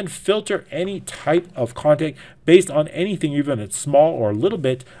 so we can then filter any type of content based on anything, even if it's small or a little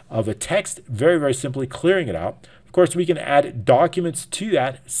bit of a text, very, very simply clearing it out. Of course, we can add documents to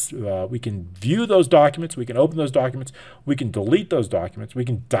that. We can view those documents. We can open those documents. We can delete those documents. We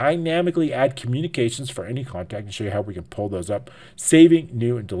can dynamically add communications for any contact and show you how we can pull those up, saving,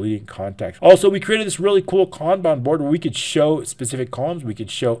 new, and deleting contacts. Also, we created this really cool Kanban board where we could show specific columns. We could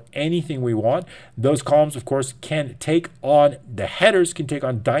show anything we want. Those columns, of course, can take on, the headers can take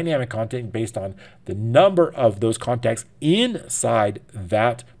on dynamic content based on the number of those contacts inside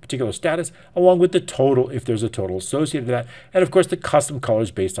that particular status, along with the total if there's a total associated with that, and of course the custom colors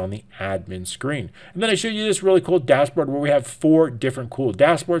based on the admin screen. And then I show you this really cool dashboard where we have 4 different cool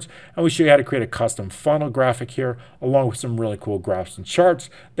dashboards, and we show you how to create a custom funnel graphic here, along with some really cool graphs and charts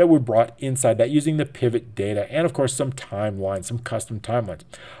that were brought inside that using the pivot data, and of course some timelines, some custom timelines.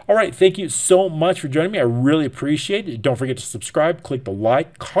 All right, thank you so much for joining me. I really appreciate it. Don't forget to subscribe, click the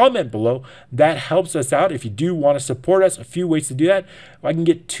like, comment below. That helps us out. If you do want to support us, a few ways to do that. I can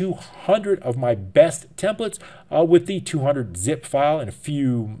get 200 of my best templates with the 200 zip file. In a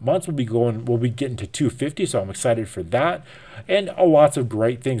few months, we'll be getting to 250, so I'm excited for that. And lots of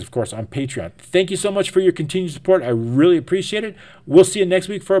great things, of course, on Patreon. Thank you so much for your continued support. I really appreciate it. We'll see you next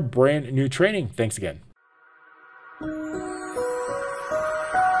week for a brand new training. Thanks again.